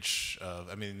every inch of,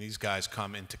 I mean, these guys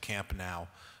come into camp now.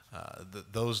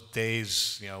 Those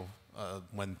days,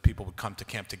 when people would come to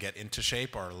camp to get into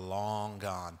shape are long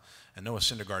gone. And Noah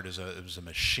Syndergaard is a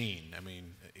machine. I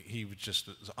mean, he was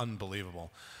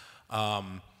unbelievable.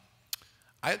 I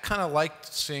kind of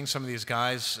liked seeing some of these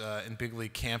guys in big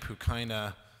league camp who kind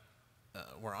of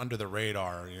were under the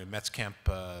radar. Mets camp,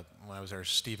 when I was there,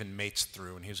 Stephen Mates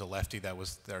threw, and he was a lefty that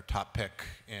was their top pick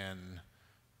in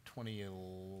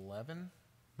 2011.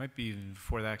 Might be even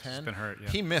before that, 'cause he's been hurt. Yeah.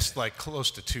 He missed like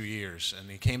close to 2 years, and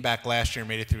he came back last year,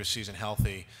 made it through a season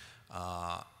healthy,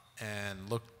 and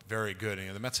looked very good.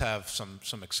 The Mets have some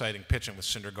exciting pitching with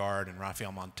Syndergaard and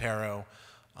Rafael Montero,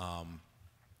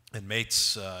 and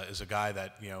Mates is a guy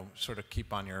that sort of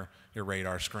keep on your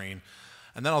radar screen.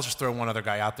 And then I'll just throw one other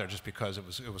guy out there just because it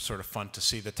was sort of fun to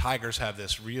see. The Tigers have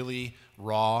this really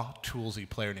raw, toolsy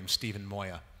player named Steven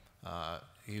Moya.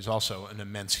 He's also an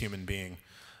immense human being.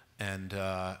 And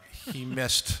he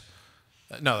missed,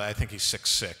 I think he's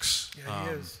 6'6". Yeah, he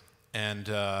is. And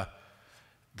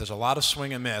there's a lot of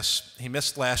swing and miss. He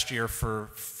missed last year for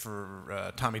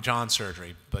Tommy John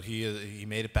surgery, but he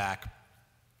made it back.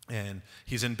 And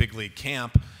he's in big league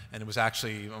camp, and it was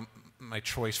actually my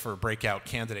choice for a breakout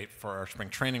candidate for our spring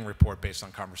training report based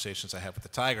on conversations I had with the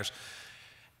Tigers.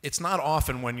 It's not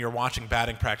often when you're watching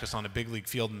batting practice on a big league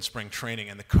field in spring training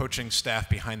and the coaching staff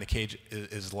behind the cage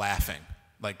is laughing,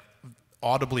 like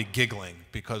audibly giggling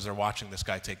because they're watching this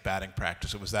guy take batting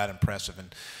practice. It was that impressive.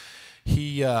 And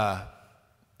he,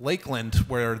 Lakeland,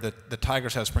 where the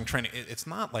Tigers have spring training, it's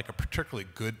not like a particularly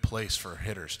good place for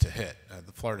hitters to hit.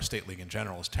 The Florida State League in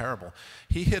general is terrible.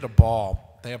 He hit a ball.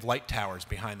 They have light towers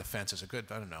behind the fences, a good,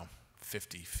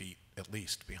 50 feet at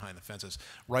least behind the fences.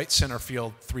 Right center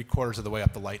field, 3/4 of the way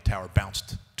up the light tower,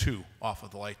 bounced 2 off of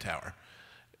the light tower.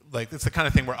 Like, it's the kind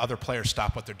of thing where other players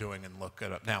stop what they're doing and look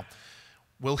it up. Now,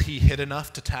 will he hit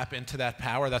enough to tap into that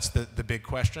power? That's the big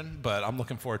question, but I'm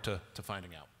looking forward to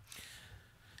finding out.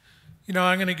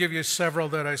 I'm going to give you several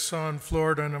that I saw in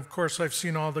Florida, and of course I've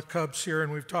seen all the Cubs here,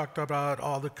 and we've talked about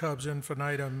all the Cubs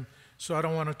infinitum, so I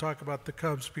don't want to talk about the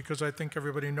Cubs because I think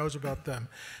everybody knows about them.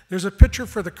 There's a pitcher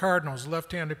for the Cardinals,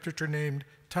 left-handed pitcher named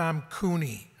Tom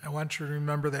Cooney. I want you to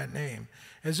remember that name.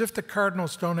 As if the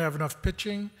Cardinals don't have enough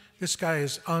pitching, this guy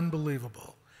is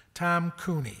unbelievable. Tom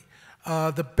Cooney.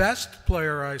 The best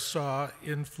player I saw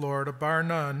in Florida, bar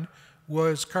none,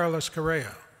 was Carlos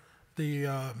Correa,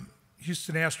 the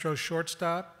Houston Astros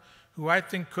shortstop, who I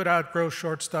think could outgrow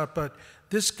shortstop, but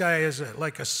this guy is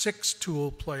like a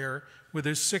six-tool player, with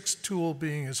his sixth tool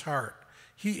being his heart.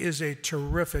 He is a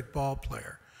terrific ball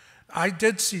player. I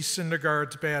did see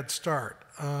Syndergaard's bad start,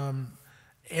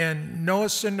 and Noah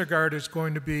Syndergaard is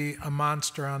going to be a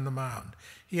monster on the mound.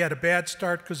 He had a bad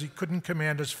start because he couldn't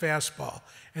command his fastball.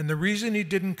 And the reason he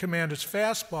didn't command his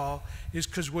fastball is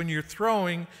because when you're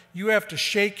throwing, you have to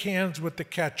shake hands with the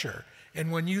catcher. And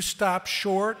when you stop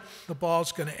short, the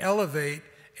ball's going to elevate,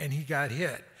 and he got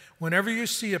hit. Whenever you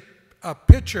see a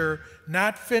pitcher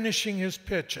not finishing his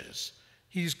pitches,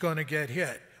 he's going to get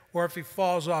hit, or if he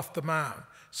falls off the mound.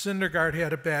 Syndergaard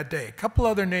had a bad day. A couple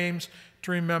other names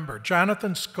to remember.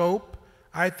 Jonathan Scope,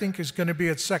 I think, is going to be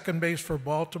at second base for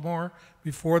Baltimore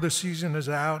before the season is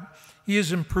out. He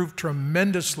has improved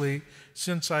tremendously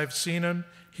since I've seen him.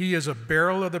 He is a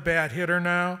barrel of the bat hitter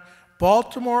now.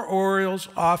 Baltimore Orioles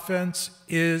offense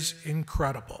is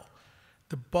incredible.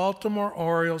 The Baltimore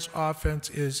Orioles offense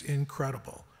is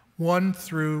incredible, 1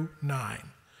 through 9.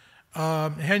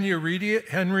 Henry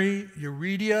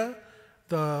Uridia,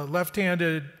 the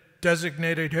left-handed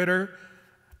designated hitter,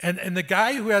 and the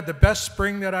guy who had the best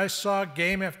spring that I saw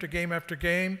game after game after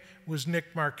game was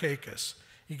Nick Markakis.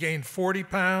 He gained 40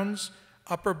 pounds,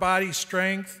 upper body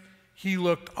strength. He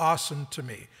looked awesome to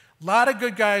me. A lot of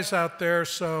good guys out there,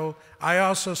 so I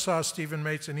also saw Stephen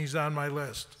Mason. He's on my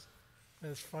list.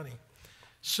 That's funny.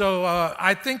 So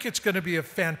I think it's going to be a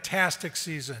fantastic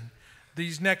season.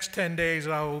 These next 10 days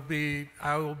I will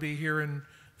be here in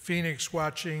Phoenix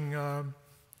watching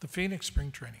the Phoenix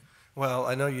spring training. Well,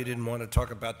 I know you didn't want to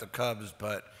talk about the Cubs,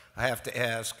 but I have to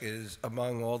ask, is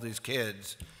among all these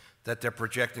kids that they're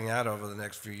projecting out over the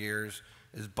next few years,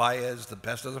 is Baez the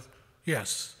best of them?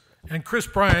 Yes, and Chris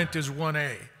Bryant is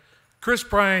 1A. Chris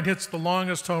Bryant hits the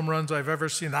longest home runs I've ever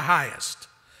seen, the highest.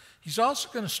 He's also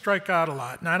going to strike out a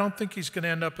lot, and I don't think he's going to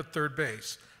end up at third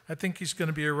base. I think he's going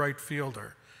to be a right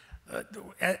fielder.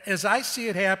 As I see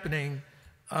it happening,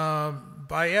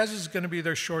 Baez is going to be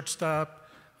their shortstop.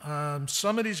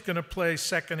 Somebody's going to play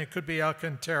second. It could be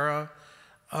Alcantara.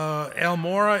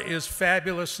 Almora is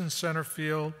fabulous in center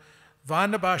field.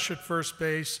 Van de Bosch at first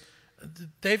base.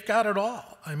 They've got it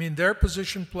all. I mean, their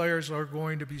position players are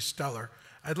going to be stellar.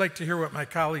 I'd like to hear what my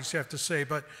colleagues have to say,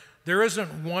 but there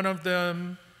isn't one of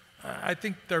them. I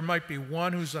think there might be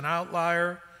one who's an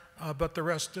outlier, but the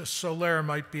rest of Soler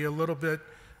might be a little bit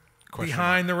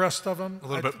behind the rest of them. A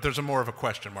little bit. There's more of a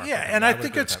question mark. Yeah, and I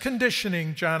think it's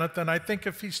conditioning, Jonathan. I think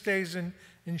if he stays in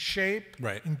shape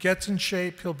and gets in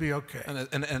shape, he'll be okay.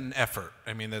 And effort.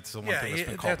 I mean, that's the one thing that's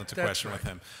been called into question with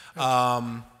him.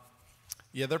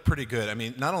 Yeah, they're pretty good. I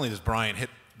mean, not only does Bryant hit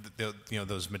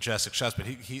those majestic shots, but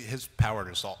his power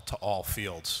is to all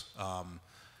fields,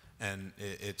 and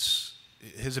it's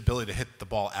his ability to hit the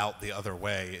ball out the other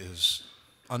way is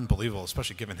unbelievable,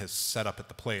 especially given his setup at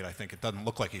the plate. I think it doesn't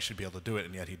look like he should be able to do it,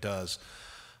 and yet he does.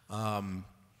 I'm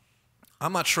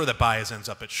not sure that Baez ends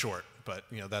up at short, but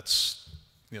that's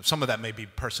some of that may be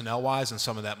personnel-wise, and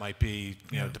some of that might be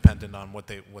dependent on what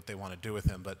they want to do with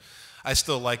him. But I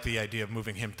still like the idea of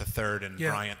moving him to third and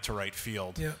Bryant to right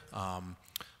field. Yeah.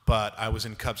 But I was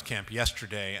in Cubs camp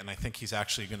yesterday, and I think he's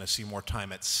actually going to see more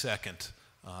time at second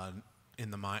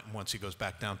once he goes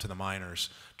back down to the minors,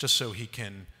 just so he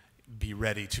can be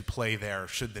ready to play there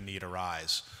should the need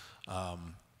arise.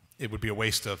 It would be a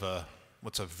waste of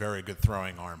what's a very good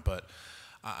throwing arm, but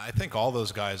I think all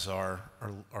those guys are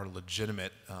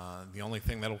legitimate. The only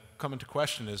thing that'll come into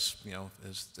question is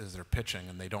their pitching,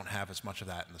 and they don't have as much of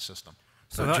that in the system.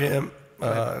 So Jim,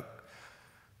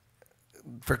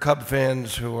 for Cub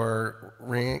fans who are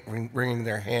wringing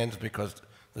their hands because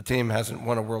the team hasn't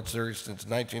won a World Series since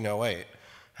 1908,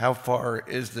 how far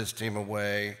is this team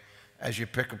away as you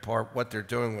pick apart what they're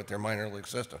doing with their minor league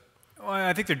system? Well,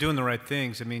 I think they're doing the right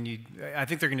things. I mean, I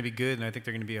think they're going to be good, and I think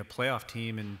they're going to be a playoff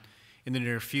team in the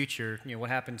near future. What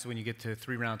happens when you get to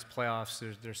 3 rounds of playoffs?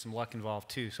 There's some luck involved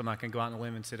too. So I'm not going to go out on a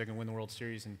limb and say they're going to win the World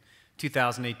Series in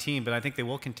 2018, but I think they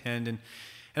will contend. And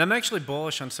I'm actually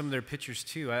bullish on some of their pitchers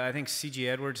too. I think C.J.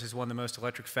 Edwards has one of the most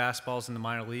electric fastballs in the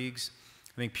minor leagues.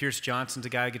 I think Pierce Johnson's a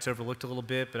guy who gets overlooked a little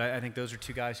bit, but I think those are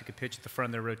 2 guys who could pitch at the front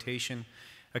of their rotation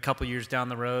a couple years down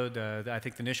the road. I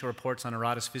think the initial reports on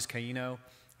Aradis Vizcaíno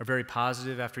are very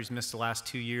positive after he's missed the last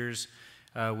 2 years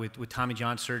with Tommy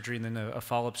John surgery and then a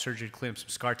follow-up surgery to clean up some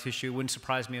scar tissue. It wouldn't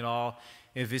surprise me at all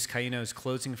if Vizcaíno is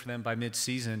closing for them by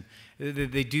mid-season.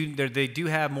 They do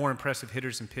have more impressive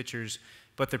hitters and pitchers,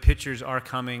 but their pitchers are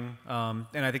coming, and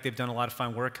I think they've done a lot of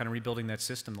fine work kind of rebuilding that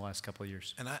system the last couple of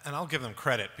years. And I'll give them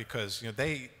credit because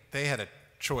they had a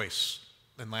choice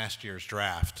in last year's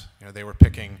draft. They were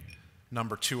picking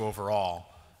number 2 overall,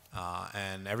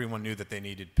 And everyone knew that they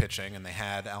needed pitching, and they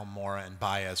had Almora and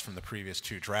Baez from the previous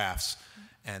 2 drafts.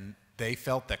 And they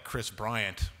felt that Chris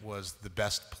Bryant was the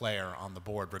best player on the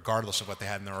board, regardless of what they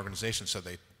had in their organization, so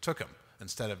they took him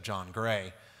instead of John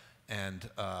Gray, and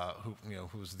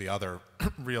who was the other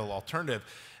real alternative.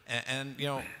 And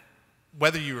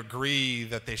whether you agree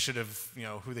that they should have,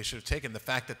 who they should have taken, the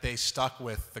fact that they stuck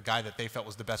with the guy that they felt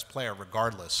was the best player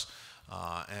regardless.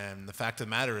 And the fact of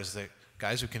the matter is that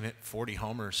guys who can hit 40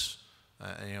 homers,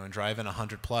 and drive in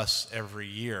 100 plus every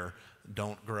year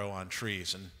don't grow on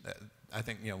trees. And I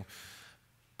think,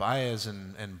 Baez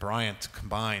and Bryant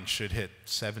combined should hit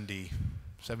 70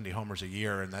 homers a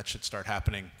year, and that should start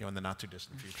happening, in the not too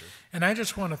distant future. And I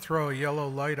just want to throw a yellow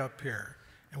light up here.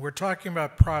 And we're talking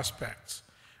about prospects.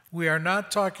 We are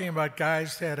not talking about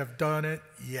guys that have done it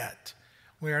yet.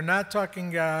 We are not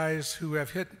talking guys who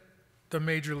have hit the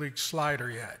major league slider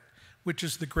yet, which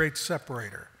is the great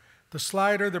separator. The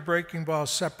slider, the breaking ball,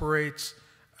 separates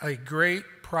a great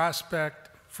prospect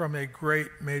from a great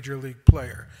major league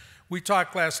player. We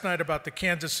talked last night about the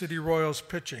Kansas City Royals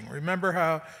pitching. Remember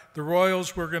how the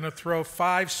Royals were going to throw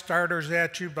 5 starters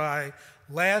at you by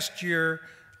last year?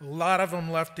 A lot of them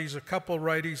lefties, a couple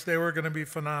righties. They were going to be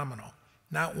phenomenal.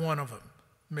 Not one of them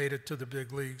made it to the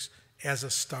big leagues as a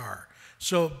star.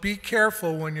 So be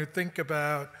careful when you think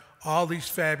about all these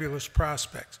fabulous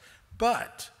prospects.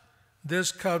 But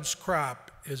this Cubs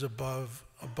crop is above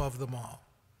them all.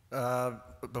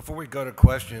 Before we go to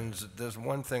questions, there's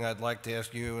one thing I'd like to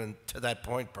ask you, and to that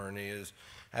point, Bernie, is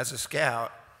as a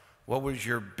scout, what was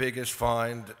your biggest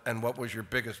find and what was your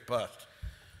biggest bust?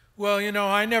 Well,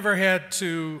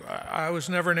 I was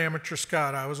never an amateur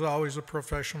scout. I was always a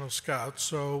professional scout.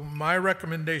 So my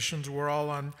recommendations were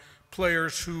all on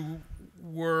players who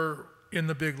were in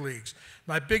the big leagues.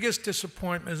 My biggest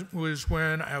disappointment was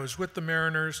when I was with the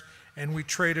Mariners and we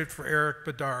traded for Eric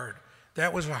Bedard.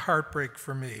 That was a heartbreak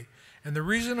for me. And the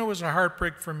reason it was a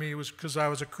heartbreak for me was because I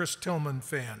was a Chris Tillman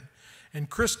fan.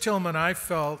 And Chris Tillman, I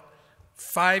felt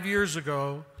 5 years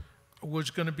ago,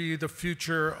 was going to be the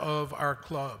future of our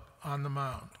club on the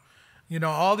mound.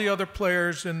 All the other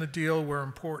players in the deal were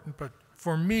important, but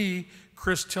for me,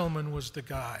 Chris Tillman was the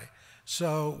guy.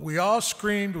 So we all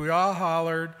screamed, we all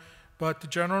hollered, but the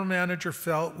general manager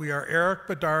felt we are Eric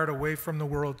Bedard away from the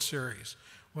World Series.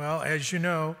 Well, as you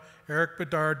know, Eric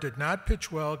Bedard did not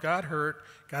pitch well, got hurt,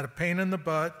 got a pain in the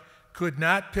butt, could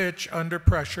not pitch under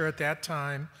pressure at that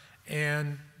time,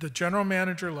 and the general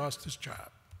manager lost his job.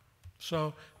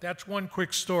 So that's one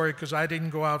quick story because I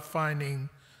didn't go out finding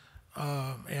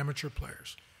amateur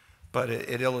players. But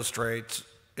it illustrates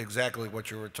exactly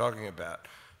what you were talking about.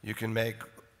 You can make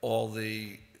all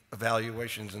the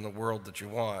evaluations in the world that you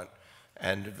want,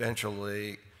 and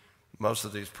eventually most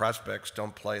of these prospects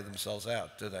don't play themselves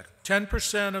out, do they?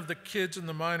 10% of the kids in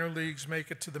the minor leagues make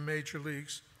it to the major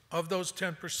leagues. Of those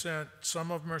 10%,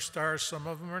 some of them are stars, some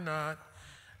of them are not.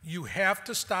 You have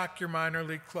to stock your minor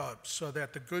league clubs so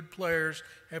that the good players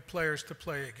have players to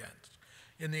play against.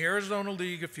 In the Arizona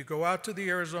League, if you go out to the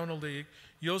Arizona League,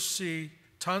 you'll see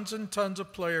tons and tons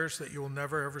of players that you will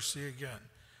never ever see again.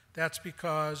 That's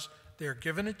because they're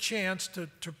given a chance to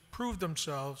prove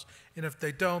themselves, and if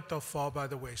they don't, they'll fall by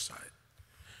the wayside.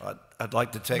 I'd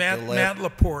like to take Matt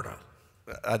Laporta.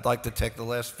 I'd like to take the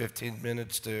last 15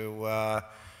 minutes to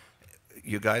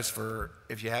you guys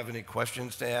if you have any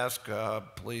questions to ask,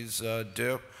 please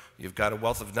do. You've got a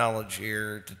wealth of knowledge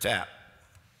here to tap.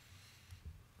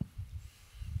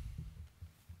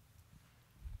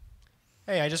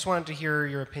 Hey, I just wanted to hear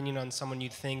your opinion on someone you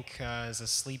think is a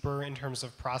sleeper in terms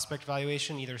of prospect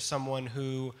valuation, either someone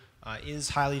who is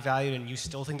highly valued and you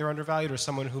still think they're undervalued, or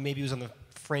someone who maybe was on the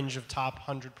fringe of top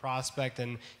 100 prospect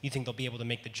and you think they'll be able to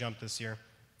make the jump this year.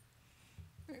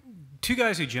 2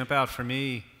 guys who jump out for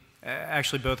me,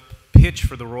 actually both pitch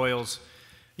for the Royals.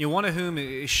 One of whom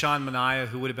is Sean Manaea,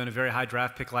 who would have been a very high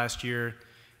draft pick last year,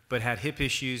 but had hip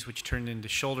issues, which turned into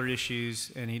shoulder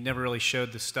issues, and he never really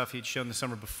showed the stuff he'd shown the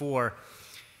summer before.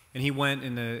 And he went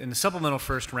in the supplemental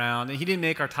first round, and he didn't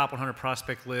make our top 100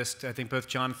 prospect list. I think both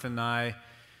Jonathan and I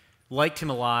liked him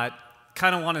a lot,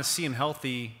 kind of want to see him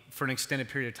healthy for an extended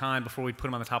period of time before we put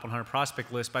him on the top 100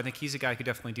 prospect list, but I think he's a guy who could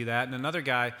definitely do that. And another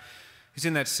guy who's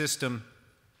in that system,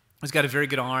 he's got a very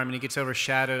good arm, and he gets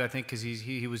overshadowed, I think, because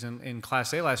he was in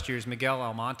Class A last year, is Miguel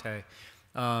Almonte.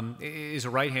 Is a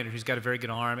right-hander who's got a very good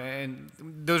arm. And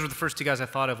those were the first 2 guys I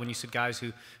thought of when you said guys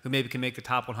who maybe can make the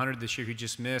top 100 this year who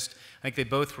just missed. I think they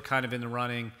both were kind of in the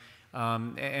running,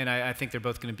 and I think they're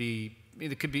both going to be,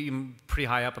 it could be pretty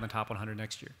high up on the top 100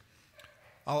 next year.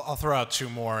 I'll throw out 2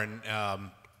 more, and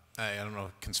I don't know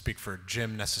if I can speak for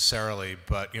Jim necessarily,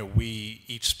 but we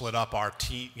each split up our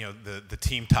team, the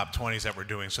team top 20s that we're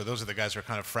doing. So those are the guys that are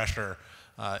kind of fresher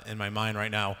in my mind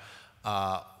right now.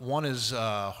 One is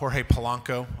Jorge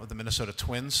Polanco of the Minnesota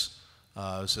Twins.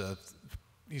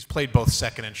 He's played both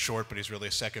second and short, but he's really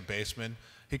a second baseman.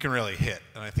 He can really hit,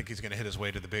 and I think he's going to hit his way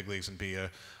to the big leagues and be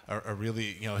a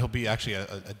really, he'll be actually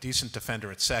a decent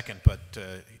defender at second, but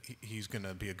he's going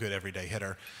to be a good everyday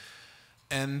hitter.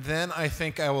 And then I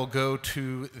think I will go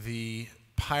to the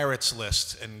Pirates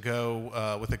list and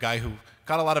go with a guy who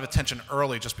got a lot of attention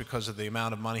early just because of the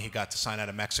amount of money he got to sign out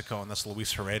of Mexico, and that's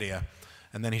Luis Heredia.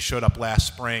 And then he showed up last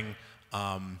spring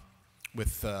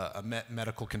with a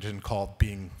medical condition called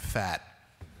being fat.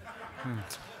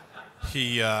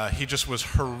 He just was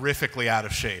horrifically out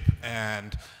of shape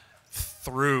and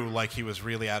threw like he was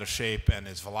really out of shape, and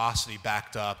his velocity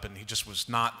backed up, and he just was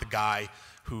not the guy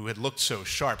who had looked so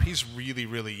sharp. He's really,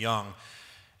 really young,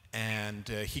 and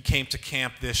he came to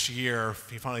camp this year.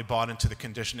 He finally bought into the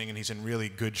conditioning, and he's in really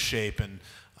good shape, and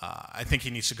I think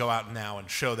he needs to go out now and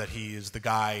show that he is the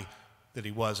guy that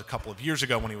he was a couple of years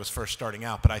ago when he was first starting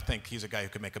out, but I think he's a guy who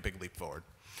could make a big leap forward.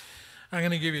 I'm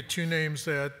going to give you two names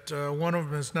that one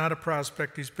of them is not a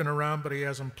prospect. He's been around, but he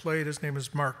hasn't played. His name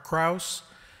is Mark Krause.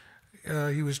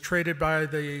 He was traded by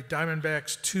the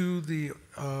Diamondbacks to the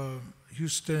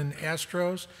Houston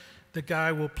Astros. The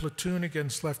guy will platoon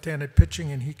against left-handed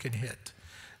pitching, and he can hit.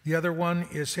 The other one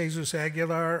is Jesus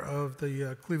Aguilar of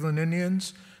the Cleveland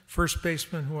Indians, first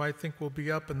baseman who I think will be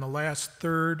up in the last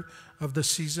third of the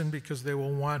season because they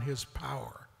will want his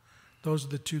power. Those are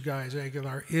the two guys.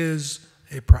 Aguilar is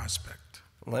a prospect.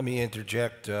 Let me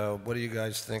interject. What do you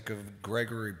guys think of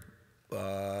Gregory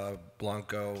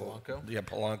Blanco? Yeah,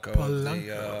 Polanco.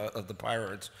 Of the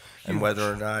Pirates, and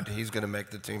whether or not he's going to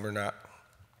make the team or not?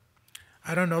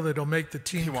 I don't know that he'll make the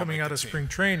team coming out of spring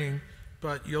training,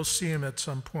 but you'll see him at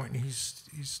some point.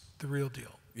 He's the real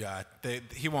deal. Yeah,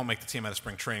 he won't make the team out of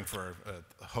spring training for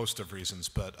a host of reasons,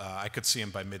 but I could see him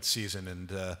by midseason,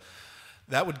 and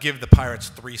that would give the Pirates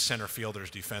 3 center fielders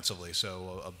defensively,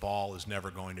 so a ball is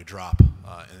never going to drop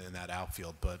in that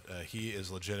outfield. But he is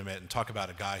legitimate, and talk about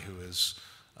a guy who is,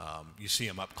 you see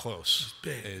him up close.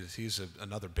 He's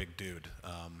another big dude,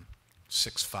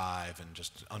 6'5", and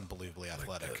just unbelievably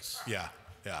athletic. This. Yeah.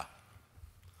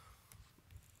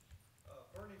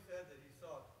 Bernie said that he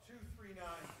saw 2 3.9s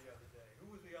the other day.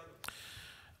 Who was the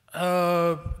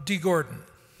other one? D. Gordon.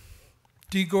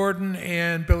 D. Gordon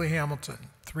and Billy Hamilton,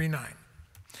 3.9.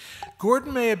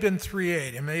 Gordon may have been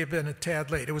 3.8. It may have been a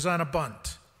tad late. It was on a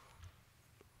bunt.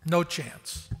 No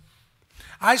chance.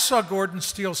 I saw Gordon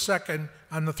steal second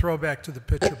on the throwback to the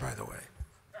pitcher, by the way.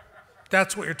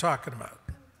 That's what you're talking about.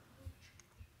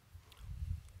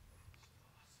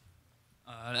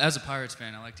 As a Pirates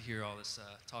fan, I like to hear all this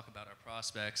talk about our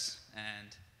prospects.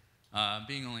 And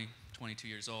being only 22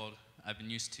 years old, I've been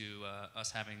used to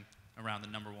us having around the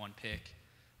 #1 pick,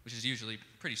 which is usually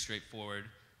pretty straightforward.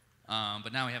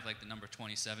 But now we have like the number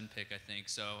 27 pick, I think.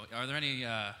 So are there any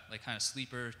like kind of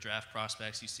sleeper draft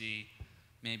prospects you see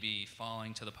maybe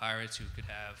falling to the Pirates who could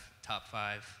have top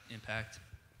 5 impact?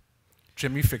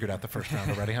 Jim, you figured out the first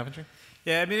round already, haven't you?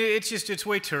 Yeah, I mean, it's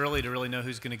way too early to really know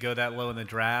who's going to go that low in the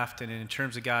draft. And in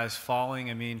terms of guys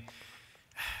falling, I mean,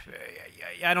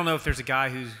 I don't know if there's a guy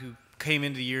who came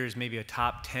into the year as maybe a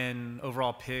top 10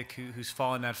 overall pick who's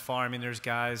fallen that far. I mean, there's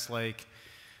guys like,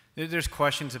 there's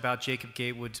questions about Jacob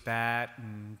Gatewood's bat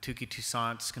and Tuki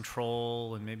Toussaint's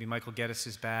control and maybe Michael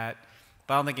Geddes' bat.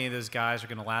 But I don't think any of those guys are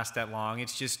going to last that long.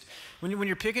 It's just, when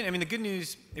you're picking, I mean, the good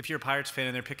news, if you're a Pirates fan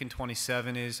and they're picking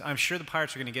 27, is I'm sure the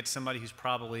Pirates are going to get somebody who's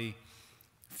probably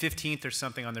 15th or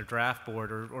something on their draft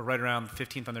board, or right around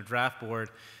 15th on their draft board.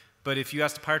 But if you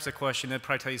ask the Pirates that question, they'll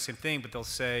probably tell you the same thing, but they'll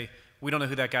say, we don't know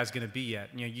who that guy's going to be yet.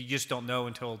 You know, you just don't know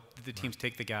until the teams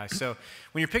take the guy. So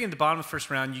when you're picking at the bottom of the first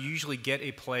round, you usually get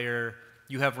a player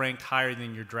you have ranked higher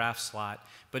than your draft slot.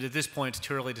 But at this point, it's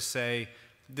too early to say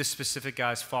this specific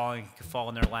guy's falling, could fall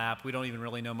in their lap. We don't even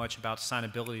really know much about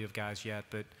signability of guys yet.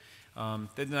 But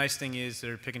the nice thing is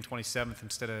they're picking 27th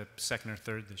instead of 2nd or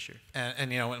 3rd this year.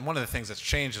 And you know, and one of the things that's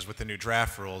changed is with the new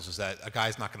draft rules is that a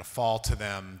guy's not going to fall to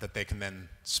them that they can then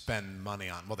spend money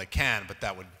on. Well, they can, but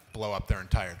that would blow up their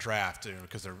entire draft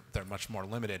because they're much more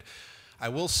limited. I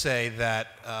will say that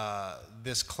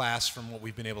this class, from what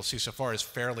we've been able to see so far, is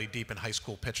fairly deep in high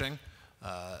school pitching.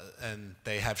 And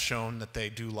they have shown that they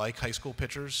do like high school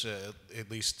pitchers,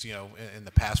 at least in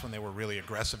the past when they were really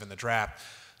aggressive in the draft.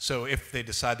 So if they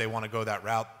decide they want to go that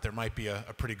route, there might be a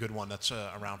pretty good one that's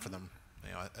around for them,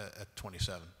 at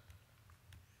 27.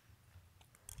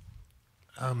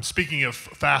 Speaking of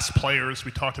fast players,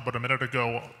 we talked about a minute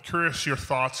ago, curious your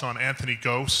thoughts on Anthony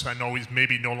Gose. I know he's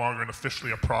maybe no longer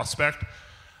officially a prospect.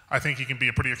 I think he can be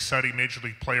a pretty exciting major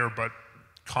league player, but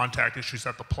contact issues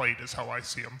at the plate is how I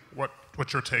see him.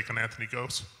 What's your take on Anthony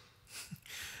Gose?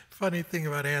 Funny thing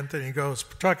about Anthony Gose,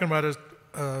 talking about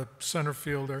a center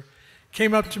fielder,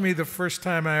 came up to me the first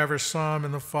time I ever saw him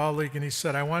in the fall league, and he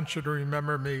said, "I want you to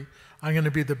remember me. I'm going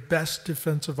to be the best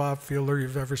defensive outfielder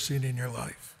you've ever seen in your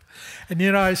life." And,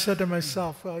 I said to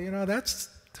myself, well, that's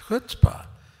chutzpah.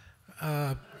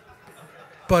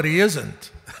 But he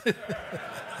isn't.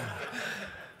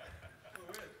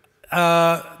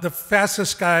 The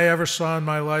fastest guy I ever saw in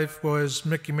my life was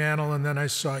Mickey Mantle, and then I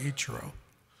saw Ichiro.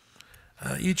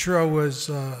 Ichiro was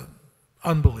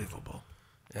unbelievable.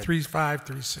 3.5,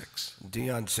 3.6.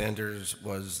 Deion Sanders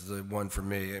was the one for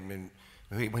me. I mean,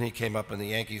 when he came up in the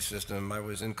Yankee system, I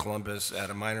was in Columbus at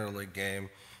a minor league game,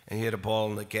 and he hit a ball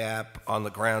in the gap on the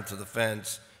ground to the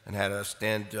fence and had a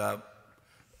stand up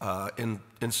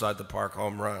inside the park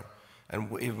home run.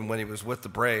 And even when he was with the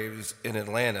Braves in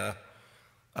Atlanta,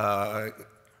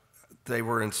 they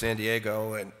were in San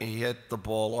Diego, and he hit the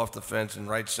ball off the fence in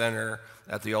right center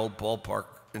at the old ballpark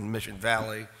in Mission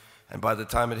Valley. And by the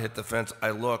time it hit the fence,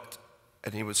 I looked,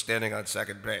 and he was standing on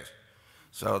second base.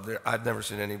 So I've never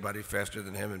seen anybody faster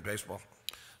than him in baseball.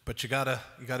 But you gotta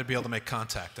be able to make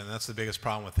contact, and that's the biggest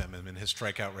problem with him. I mean, his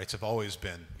strikeout rates have always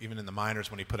been, even in the minors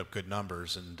when he put up good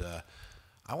numbers. And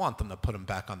I want them to put him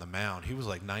back on the mound. He was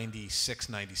like 96,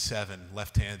 97,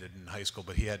 left-handed in high school,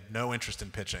 but he had no interest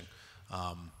in pitching.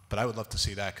 But I would love to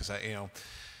see that because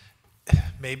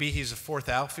maybe he's a fourth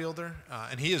outfielder,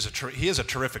 and he is a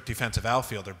terrific defensive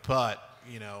outfielder. But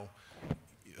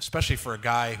especially for a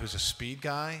guy who's a speed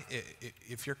guy,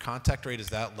 if your contact rate is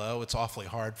that low, it's awfully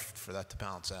hard for that to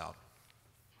balance out.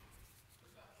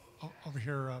 Over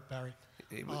here, Barry.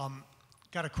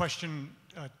 Got a question,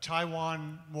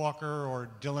 Taijuan Walker or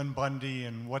Dylan Bundy,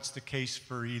 and what's the case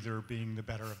for either being the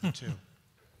better of the two?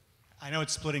 I know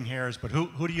it's splitting hairs, but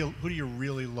who do you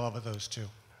really love of those two?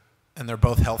 And they're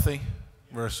both healthy?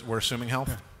 We're assuming health?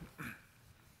 Yeah.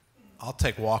 I'll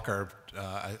take Walker,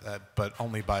 but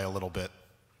only by a little bit.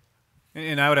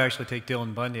 And I would actually take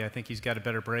Dylan Bundy. I think he's got a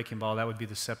better breaking ball. That would be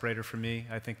the separator for me.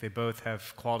 I think they both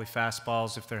have quality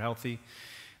fastballs if they're healthy.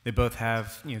 They both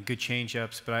have good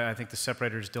changeups, but I think the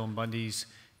separator is Dylan Bundy's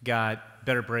got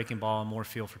better breaking ball and more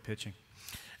feel for pitching.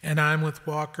 And I'm with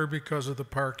Walker because of the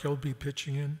park he'll be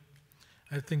pitching in.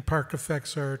 I think park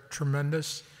effects are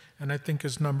tremendous, and I think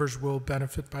his numbers will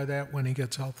benefit by that when he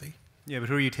gets healthy. Yeah, but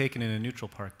who are you taking in a neutral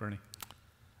park, Bernie?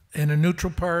 In a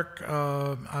neutral park,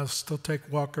 I'll still take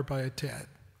Walker by a tad.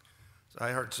 So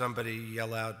I heard somebody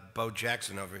yell out Bo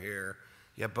Jackson over here.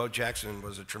 Yeah, Bo Jackson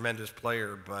was a tremendous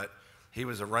player, but he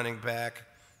was a running back,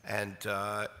 and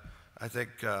I think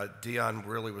Deion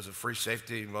really was a free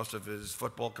safety most of his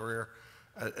football career.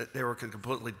 They were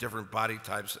completely different body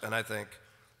types, and I think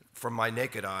from my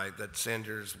naked eye that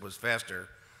Sanders was faster.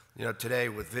 Today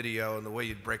with video and the way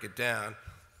you'd break it down,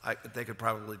 they could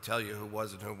probably tell you who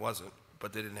was and who wasn't.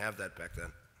 But they didn't have that back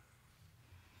then.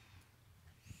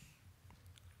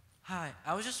 Hi,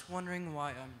 I was just wondering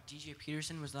why DJ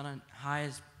Peterson was not on high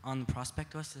on the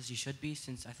prospect list as he should be,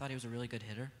 since I thought he was a really good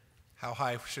hitter. How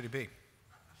high should he be?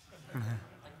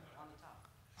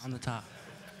 On the top.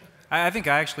 I think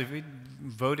I actually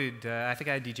voted, I think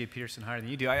I had DJ Peterson higher than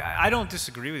you do. I don't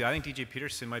disagree with you. I think DJ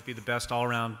Peterson might be the best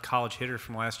all-around college hitter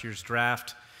from last year's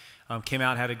draft. Came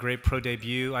out, had a great pro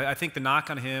debut. I think the knock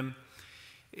on him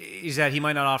is that he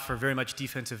might not offer very much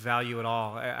defensive value at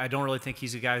all. I don't really think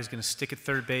he's a guy who's going to stick at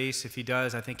third base. If he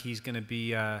does, I think he's going to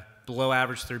be a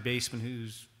below-average third baseman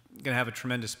who's going to have a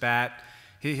tremendous bat.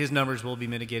 His numbers will be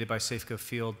mitigated by Safeco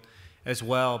Field as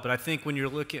well. But I think when you're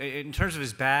looking, in terms of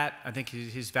his bat, I think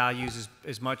his value is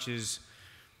as much as,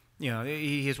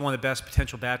 he has one of the best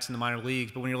potential bats in the minor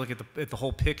leagues. But when you're looking at the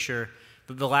whole picture,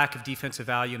 the lack of defensive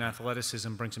value and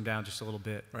athleticism brings him down just a little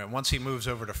bit. Right. Once he moves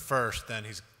over to first, then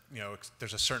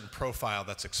there's a certain profile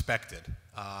that's expected,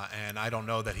 and I don't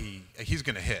know that he's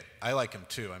going to hit. I like him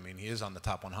too. I mean, he is on the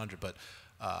top 100, but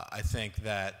I think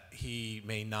that he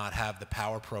may not have the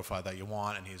power profile that you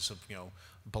want, and he's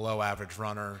below average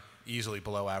runner, easily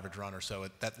below average runner. So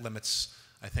that limits,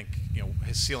 I think,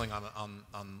 his ceiling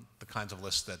on the kinds of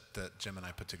lists that Jim and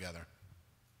I put together.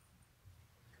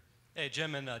 Hey,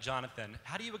 Jim and Jonathan,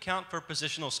 how do you account for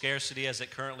positional scarcity as it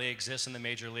currently exists in the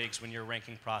major leagues when you're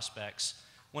ranking prospects?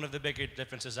 One of the bigger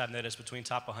differences I've noticed between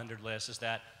top 100 lists is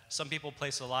that some people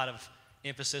place a lot of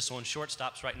emphasis on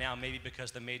shortstops right now, maybe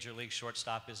because the major league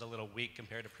shortstop is a little weak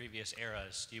compared to previous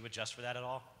eras. Do you adjust for that at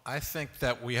all? I think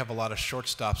that we have a lot of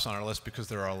shortstops on our list because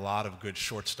there are a lot of good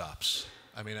shortstops.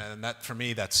 I mean, and that for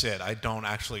me, that's it. I don't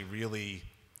actually really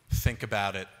think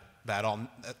about it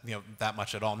that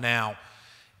much at all. Now,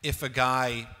 if a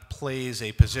guy plays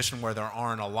a position where there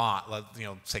aren't a lot,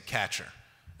 say catcher,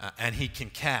 and he can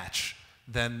catch,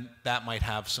 then that might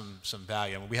have some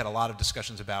value. I mean, we had a lot of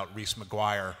discussions about Reese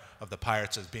McGuire of the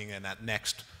Pirates as being in that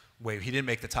next wave. He didn't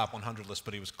make the top 100 list,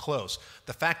 but he was close.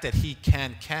 The fact that he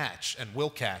can catch and will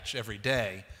catch every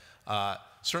day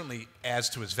certainly adds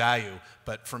to his value,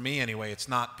 but for me anyway, it's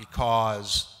not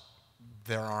because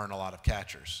there aren't a lot of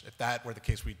catchers. If that were the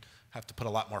case, we'd have to put a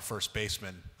lot more first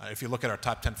basemen. If you look at our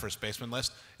top 10 first baseman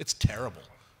list, it's terrible.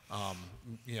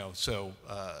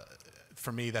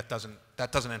 For me, that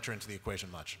doesn't enter into the equation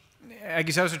much. I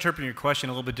guess I was interpreting your question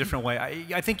a little bit different way.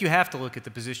 I think you have to look at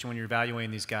the position when you're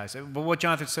evaluating these guys. But what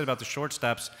Jonathan said about the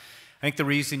shortstops, I think the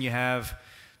reason you have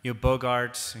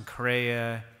Bogarts and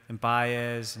Correa and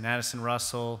Baez and Addison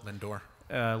Russell, Lindor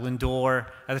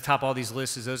at the top of all these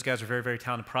lists is those guys are very, very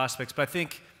talented prospects. But I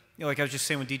think, like I was just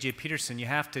saying with DJ Peterson, you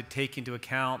have to take into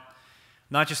account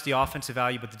not just the offensive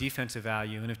value but the defensive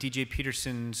value. And if DJ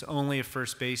Peterson's only a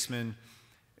first baseman,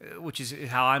 which is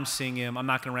how I'm seeing him, I'm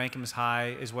not going to rank him as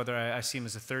high as whether I see him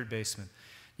as a third baseman.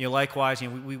 Likewise,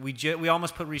 we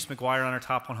almost put Reese McGuire on our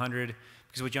top 100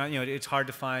 because it's hard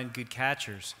to find good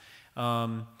catchers.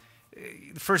 The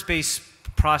first base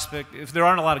prospect, if there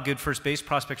aren't a lot of good first base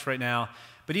prospects right now,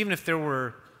 but even if there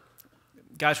were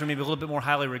guys who are maybe a little bit more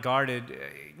highly regarded,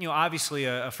 obviously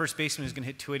a first baseman who's going to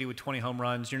hit 280 with 20 home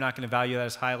runs, you're not going to value that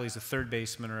as highly as a third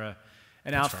baseman or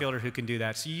an outfielder who can do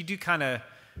that. So you do kind of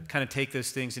take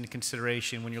those things into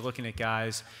consideration when you're looking at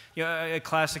guys. A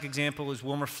classic example is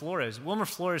Wilmer Flores. Wilmer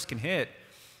Flores can hit.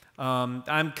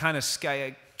 I'm kind of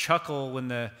chuckle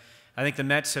when I think the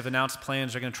Mets have announced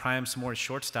plans they're going to try him some more at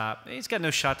shortstop. He's got no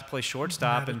shot to play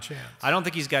shortstop, and I don't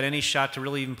think he's got any shot to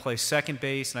really even play second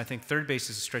base, and I think third base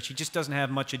is a stretch. He just doesn't have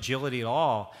much agility at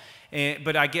all.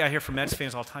 But I hear from Mets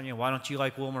fans all the time, why don't you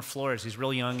like Wilmer Flores? He's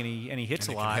really young and he hits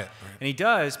a lot. And he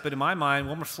does, but in my mind,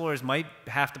 Wilmer Flores might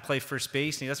have to play first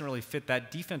base, and he doesn't really fit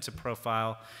that defensive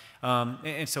profile,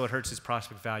 and so it hurts his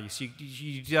prospect value. So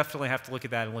you definitely have to look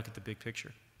at that and look at the big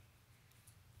picture.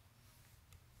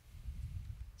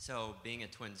 So being a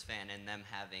Twins fan and them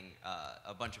having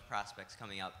a bunch of prospects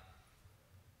coming up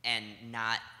and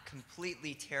not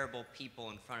completely terrible people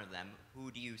in front of them,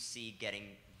 who do you see getting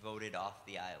voted off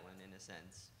the island in a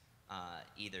sense,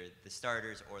 either the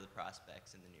starters or the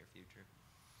prospects in the near future?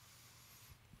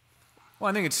 Well,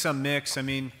 I think it's some mix. I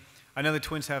mean, I know the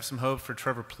Twins have some hope for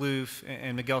Trevor Plouffe,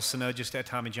 and Miguel Sano just had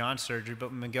Tommy John surgery, but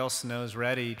when Miguel Sano's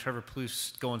ready, Trevor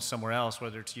Plouffe's going somewhere else,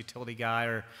 whether it's a utility guy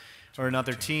or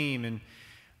another team. And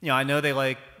I know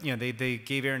they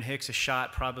gave Aaron Hicks a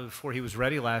shot probably before he was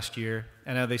ready last year.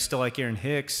 I know they still like Aaron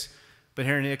Hicks, but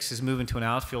Aaron Hicks is moving to an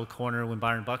outfield corner when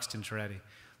Byron Buxton's ready.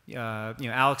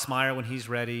 Alex Meyer, when he's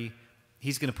ready,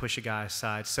 he's going to push a guy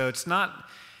aside. So it's not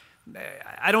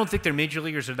 – I don't think their major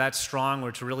leaguers are that strong where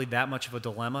it's really that much of a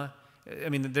dilemma. I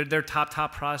mean, they're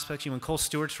top prospects. When Cole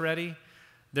Stewart's ready,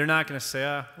 they're not going to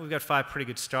say, we've got 5 pretty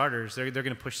good starters. They're going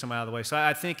to push someone out of the way. So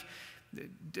I think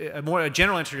a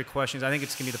general answer to your question is I think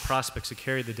it's going to be the prospects that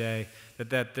carry the day,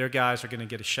 that their guys are going to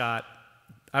get a shot.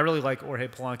 I really like Jorge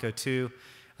Polanco too.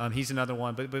 He's another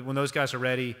one. But when those guys are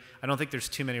ready, I don't think there's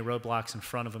too many roadblocks in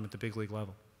front of them at the big league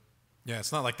level. Yeah,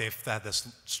 it's not like they've had this,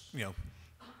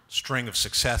 string of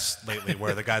success lately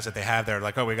where the guys that they have there are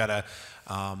like, we got to,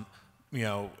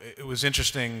 it was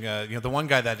interesting. The one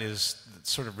guy that is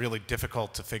sort of really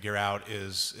difficult to figure out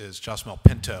is Josmel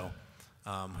Pinto,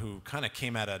 who kind of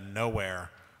came out of nowhere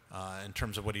in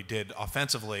terms of what he did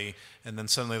offensively, and then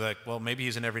suddenly maybe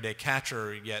he's an everyday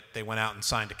catcher, yet they went out and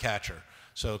signed a catcher.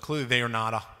 So clearly they are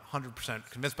not 100%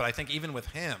 convinced, but I think even with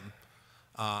him,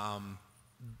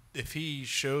 if he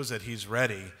shows that he's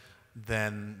ready,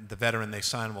 then the veteran they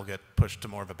sign will get pushed to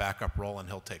more of a backup role and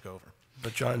he'll take over.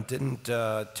 But John, didn't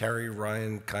Terry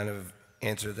Ryan kind of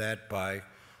answer that by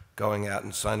going out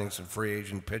and signing some free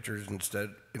agent pitchers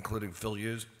instead, including Phil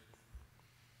Hughes?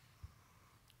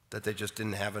 That they just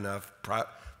didn't have enough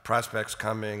prospects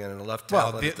coming and enough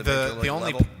talent at the major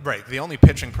league level? Right. The only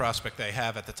pitching prospect they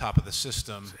have at the top of the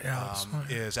system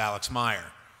is Alex Meyer.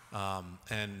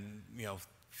 And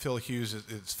Phil Hughes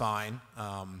is fine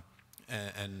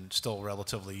and still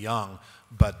relatively young,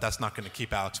 but that's not going to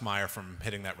keep Alex Meyer from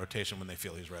hitting that rotation when they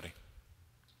feel he's ready.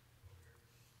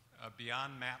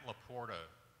 Beyond Matt Laporta,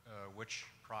 which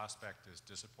prospect has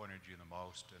disappointed you the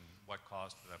most, and what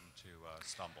caused them to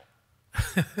stumble?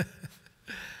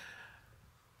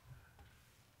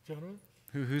 Gentlemen?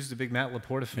 Who's the big Matt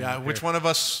Laporta fan? Yeah, which one of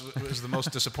us was the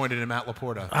most disappointed in Matt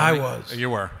Laporta? I was. You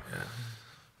were.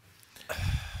 Yeah.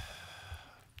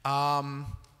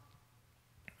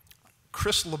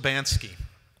 Chris Lubansky,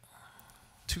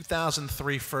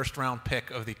 2003 first-round pick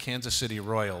of the Kansas City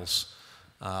Royals.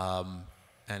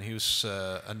 And he was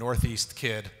a Northeast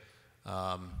kid,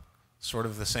 sort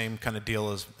of the same kind of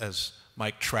deal as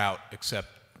Mike Trout, except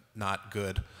not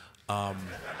good.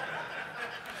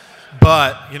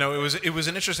 But you know, it was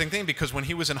an interesting thing because when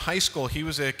he was in high school, he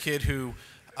was a kid who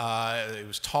he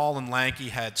was tall and lanky,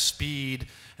 had speed,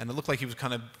 and it looked like he was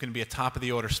kind of going to be a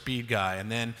top-of-the-order speed guy.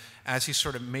 And then as he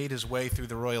sort of made his way through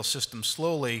the Royal system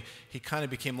slowly, he kind of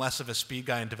became less of a speed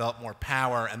guy and developed more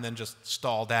power and then just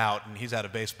stalled out, and he's out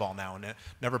of baseball now and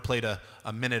never played a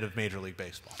minute of Major League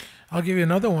Baseball. I'll give you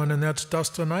another one, and that's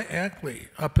Dustin Ackley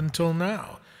up until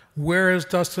now. Where has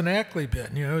Dustin Ackley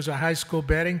been? You know, he's a high school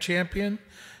batting champion,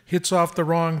 hits off the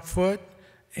wrong foot,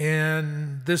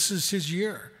 and this is his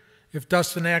year. If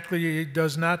Dustin Ackley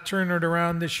does not turn it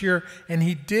around this year, and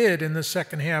he did in the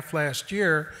second half last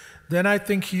year, then I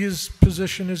think his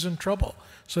position is in trouble.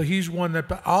 So he's one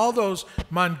that all those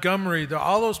Montgomery,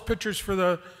 all those pitchers for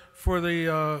the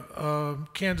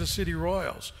Kansas City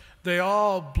Royals, they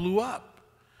all blew up.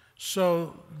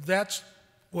 So that's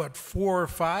what 4 or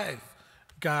 5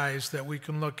 guys that we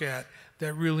can look at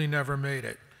that really never made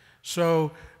it.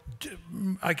 So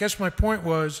I guess my point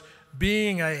was,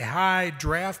 being a high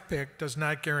draft pick does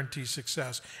not guarantee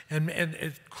success. And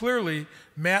clearly,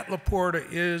 Matt Laporta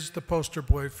is the poster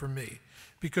boy for me.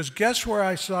 Because guess where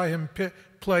I saw him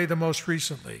play the most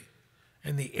recently?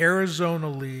 In the Arizona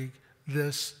League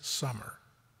this summer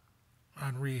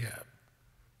on rehab.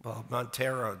 Well,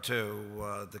 Montero,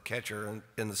 too, the catcher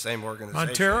in the same organization.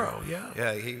 Montero, yeah.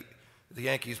 Yeah, the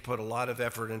Yankees put a lot of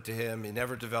effort into him. He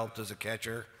never developed as a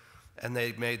catcher. And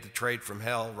they made the trade from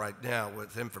hell right now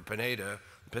with him for Pineda.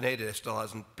 Pineda still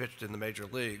hasn't pitched in the major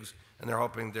leagues, and they're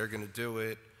hoping they're going to do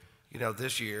it, you know,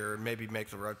 this year and maybe make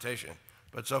the rotation.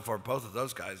 But so far, both of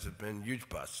those guys have been huge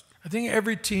busts. I think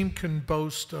every team can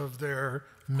boast of their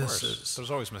misses.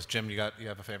 There's always miss. Jim, you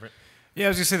have a favorite? Yeah, I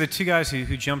was going to say the 2 guys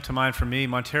who jumped to mind for me.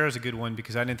 Montero's a good one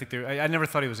because I didn't think I never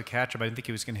thought he was a catcher, but I didn't think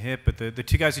he was going to hit. But the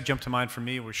 2 guys who jumped to mind for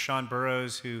me were Sean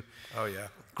Burroughs, who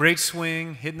great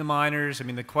swing, hitting the minors. I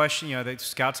mean, the question, you know, the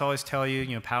scouts always tell you,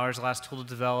 you know, power's the last tool to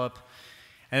develop.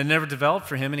 And it never developed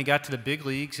for him, and he got to the big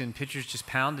leagues, and pitchers just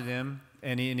pounded him,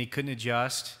 and he couldn't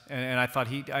adjust. And I thought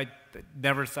I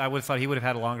would have thought he would have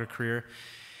had a longer career.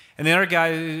 And the other guy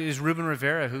is Ruben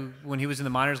Rivera, who, when he was in the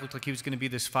minors, looked like he was going to be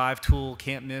this 5-tool,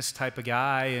 can't-miss type of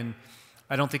guy. And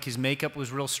I don't think his makeup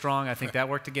was real strong. I think that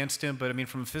worked against him. But, I mean,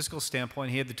 from a physical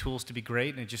standpoint, he had the tools to be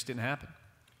great, and it just didn't happen.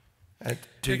 And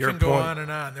it can go on and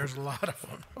on. There's a lot of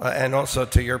them. And also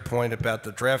to your point about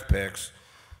the draft picks,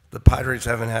 the Padres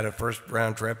haven't had a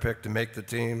first-round draft pick to make the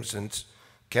team since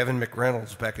Kevin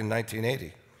McReynolds back in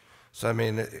 1980. So, I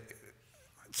mean,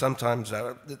 sometimes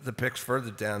the picks further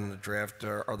down in the draft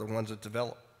are the ones that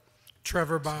develop.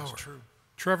 Trevor Bauer.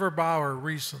 Trevor Bauer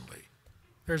recently.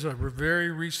 There's a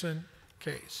very recent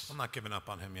case. I'm not giving up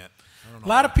on him yet. I don't know a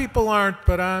lot of people aren't,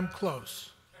 but I'm close.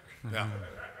 Yeah.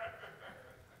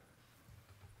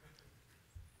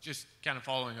 Just kind of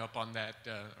following up on that,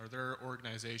 are there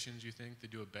organizations you think that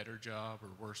do a better job or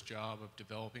worse job of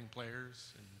developing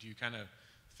players? And do you kind of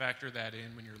factor that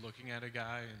in when you're looking at a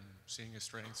guy and seeing his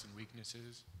strengths and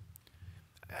weaknesses?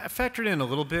 I factored in a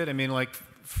little bit. I mean, like,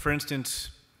 for instance,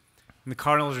 the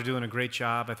Cardinals are doing a great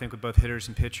job, I think, with both hitters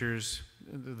and pitchers.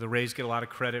 The Rays get a lot of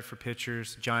credit for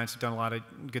pitchers. The Giants have done a lot of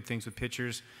good things with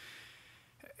pitchers.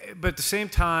 But at the same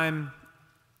time,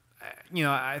 you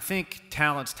know, I think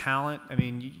talent's talent. I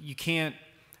mean, you can't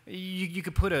 – you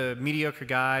could put a mediocre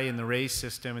guy in the Rays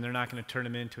system, and they're not going to turn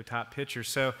him into a top pitcher.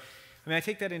 So, I mean, I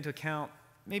take that into account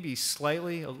maybe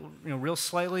slightly, you know, real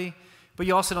slightly. But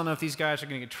you also don't know if these guys are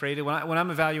going to get traded. When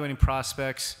I'm evaluating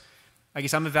prospects, I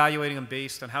guess I'm evaluating them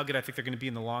based on how good I think they're going to be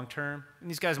in the long term. And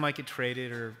these guys might get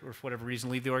traded or for whatever reason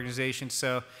leave the organization.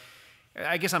 So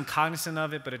I guess I'm cognizant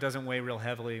of it, but it doesn't weigh real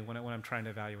heavily when I'm trying to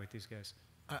evaluate these guys.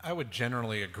 I would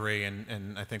generally agree,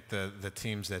 and I think the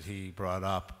teams that he brought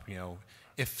up, you know,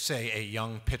 if, say, a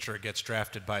young pitcher gets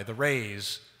drafted by the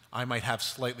Rays, I might have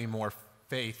slightly more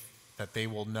faith that they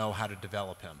will know how to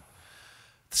develop him.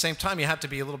 At the same time, you have to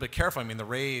be a little bit careful. I mean, the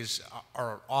Rays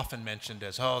are often mentioned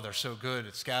as, oh, they're so good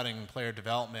at scouting and player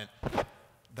development.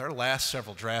 Their last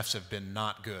several drafts have been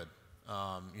not good.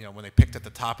 You know, when they picked at the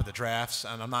top of the drafts,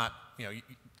 and I'm not, you know,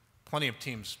 plenty of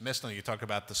teams missed them. You talk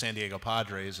about the San Diego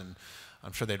Padres, and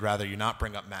I'm sure they'd rather you not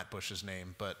bring up Matt Bush's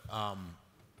name, but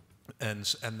and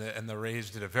the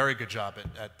Rays did a very good job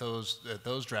at those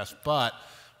drafts. But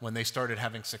when they started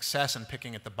having success and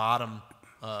picking at the bottom,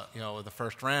 you know, of the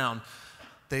first round,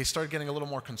 they started getting a little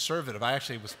more conservative. I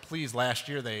actually was pleased last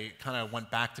year they kind of went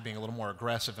back to being a little more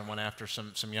aggressive and went after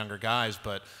some younger guys.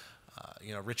 But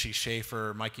you know, Richie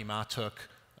Schaefer, Mikey Matuk,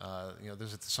 you know,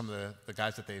 those are some of the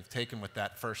guys that they've taken with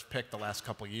that first pick the last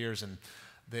couple of years, and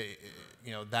they,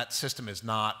 you know, that system is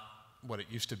not what it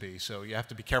used to be. So you have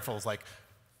to be careful. It's like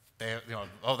they, you know,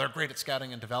 oh, they're great at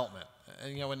scouting and development,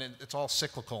 and, you know, and it's all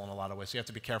cyclical in a lot of ways. So you have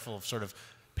to be careful of sort of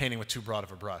painting with too broad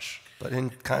of a brush. But in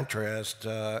contrast,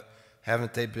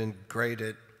 haven't they been great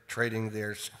at trading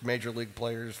their major league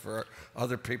players for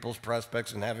other people's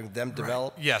prospects and having them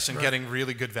develop? Yes, and getting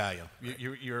really good value.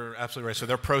 You're absolutely right. So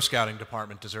their pro scouting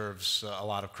department deserves a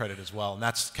lot of credit as well, and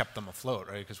that's kept them afloat,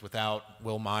 right? Because without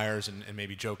Will Myers and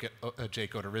maybe Jake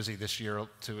Odorizzi this year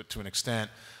to an extent,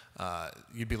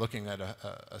 you'd be looking at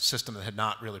a system that had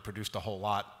not really produced a whole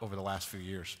lot over the last few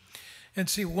years. And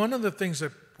see, one of the things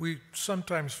that we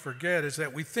sometimes forget is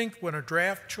that we think when a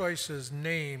draft choice is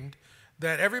named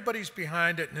that everybody's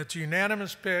behind it and it's a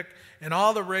unanimous pick and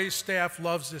all the Rays staff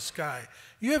loves this guy.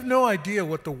 You have no idea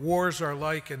what the wars are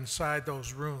like inside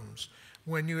those rooms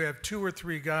when you have 2 or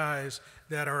 3 guys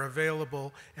that are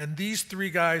available and these 3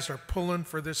 guys are pulling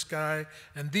for this guy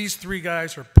and these 3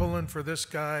 guys are pulling for this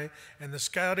guy and the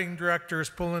scouting director is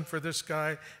pulling for this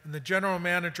guy and the general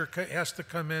manager has to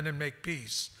come in and make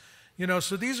peace. You know,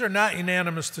 so these are not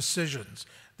unanimous decisions.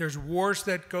 There's wars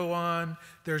that go on.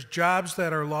 There's jobs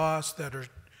that are lost, that are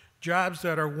jobs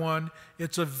that are won.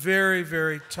 It's a very,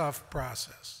 very tough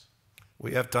process.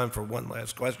 We have time for one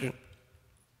last question.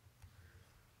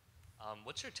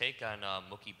 What's your take on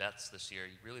Mookie Betts this year?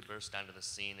 He really burst onto the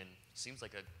scene and seems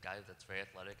like a guy that's very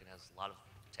athletic and has a lot of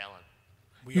talent.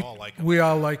 We all like him. We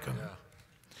all like him. Yeah.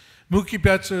 Mookie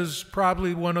Betts is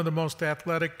probably one of the most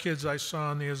athletic kids I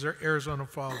saw in the Arizona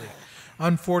Fall League.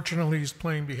 Unfortunately, he's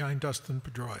playing behind Dustin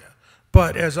Pedroia.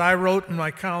 But as I wrote in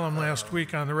my column last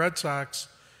week on the Red Sox,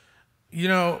 you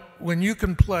know, when you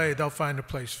can play, they'll find a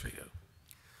place for you.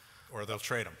 Or they'll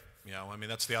trade him. You know, I mean,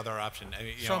 that's the other option. I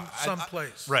mean, you Some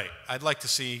place. Right. I'd like to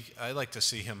see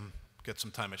him get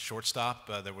some time at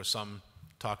shortstop. There was some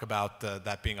talk about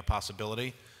that being a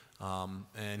possibility.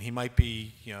 And he might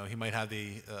be, you know, he might have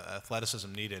the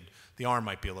athleticism needed. The arm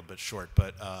might be a little bit short,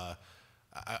 but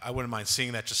I wouldn't mind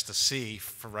seeing that just to see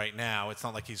for right now. It's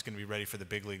not like he's going to be ready for the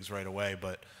big leagues right away,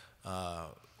 but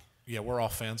yeah, we're all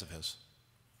fans of his.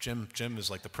 Jim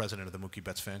is like the president of the Mookie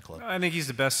Betts fan club. I think he's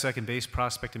the best second base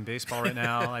prospect in baseball right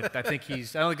now. I don't think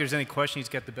there's any question he's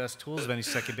got the best tools of any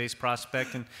second base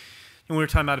prospect. And when we were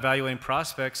talking about evaluating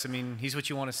prospects, I mean, he's what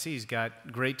you want to see. He's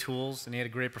got great tools, and he had a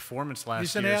great performance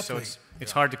last year. Athlete. So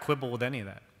it's hard to quibble with any of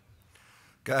that.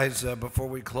 Guys, before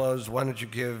we close, why don't you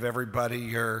give everybody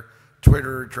your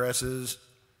Twitter addresses?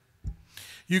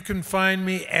 You can find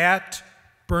me at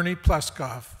Bernie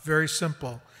Pleskoff, very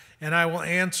simple. And I will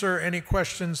answer any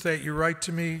questions that you write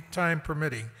to me, time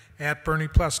permitting, at Bernie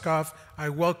Pleskoff. I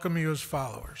welcome you as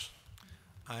followers.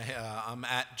 I'm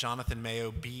at Jonathan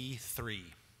Mayo B3.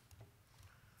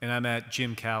 And I'm at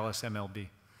Jim Callis, MLB.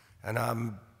 And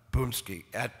I'm Boomski,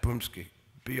 at Boomski,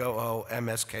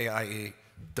 Boomskie.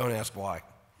 Don't ask why.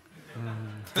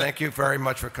 Thank you very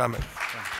much for coming.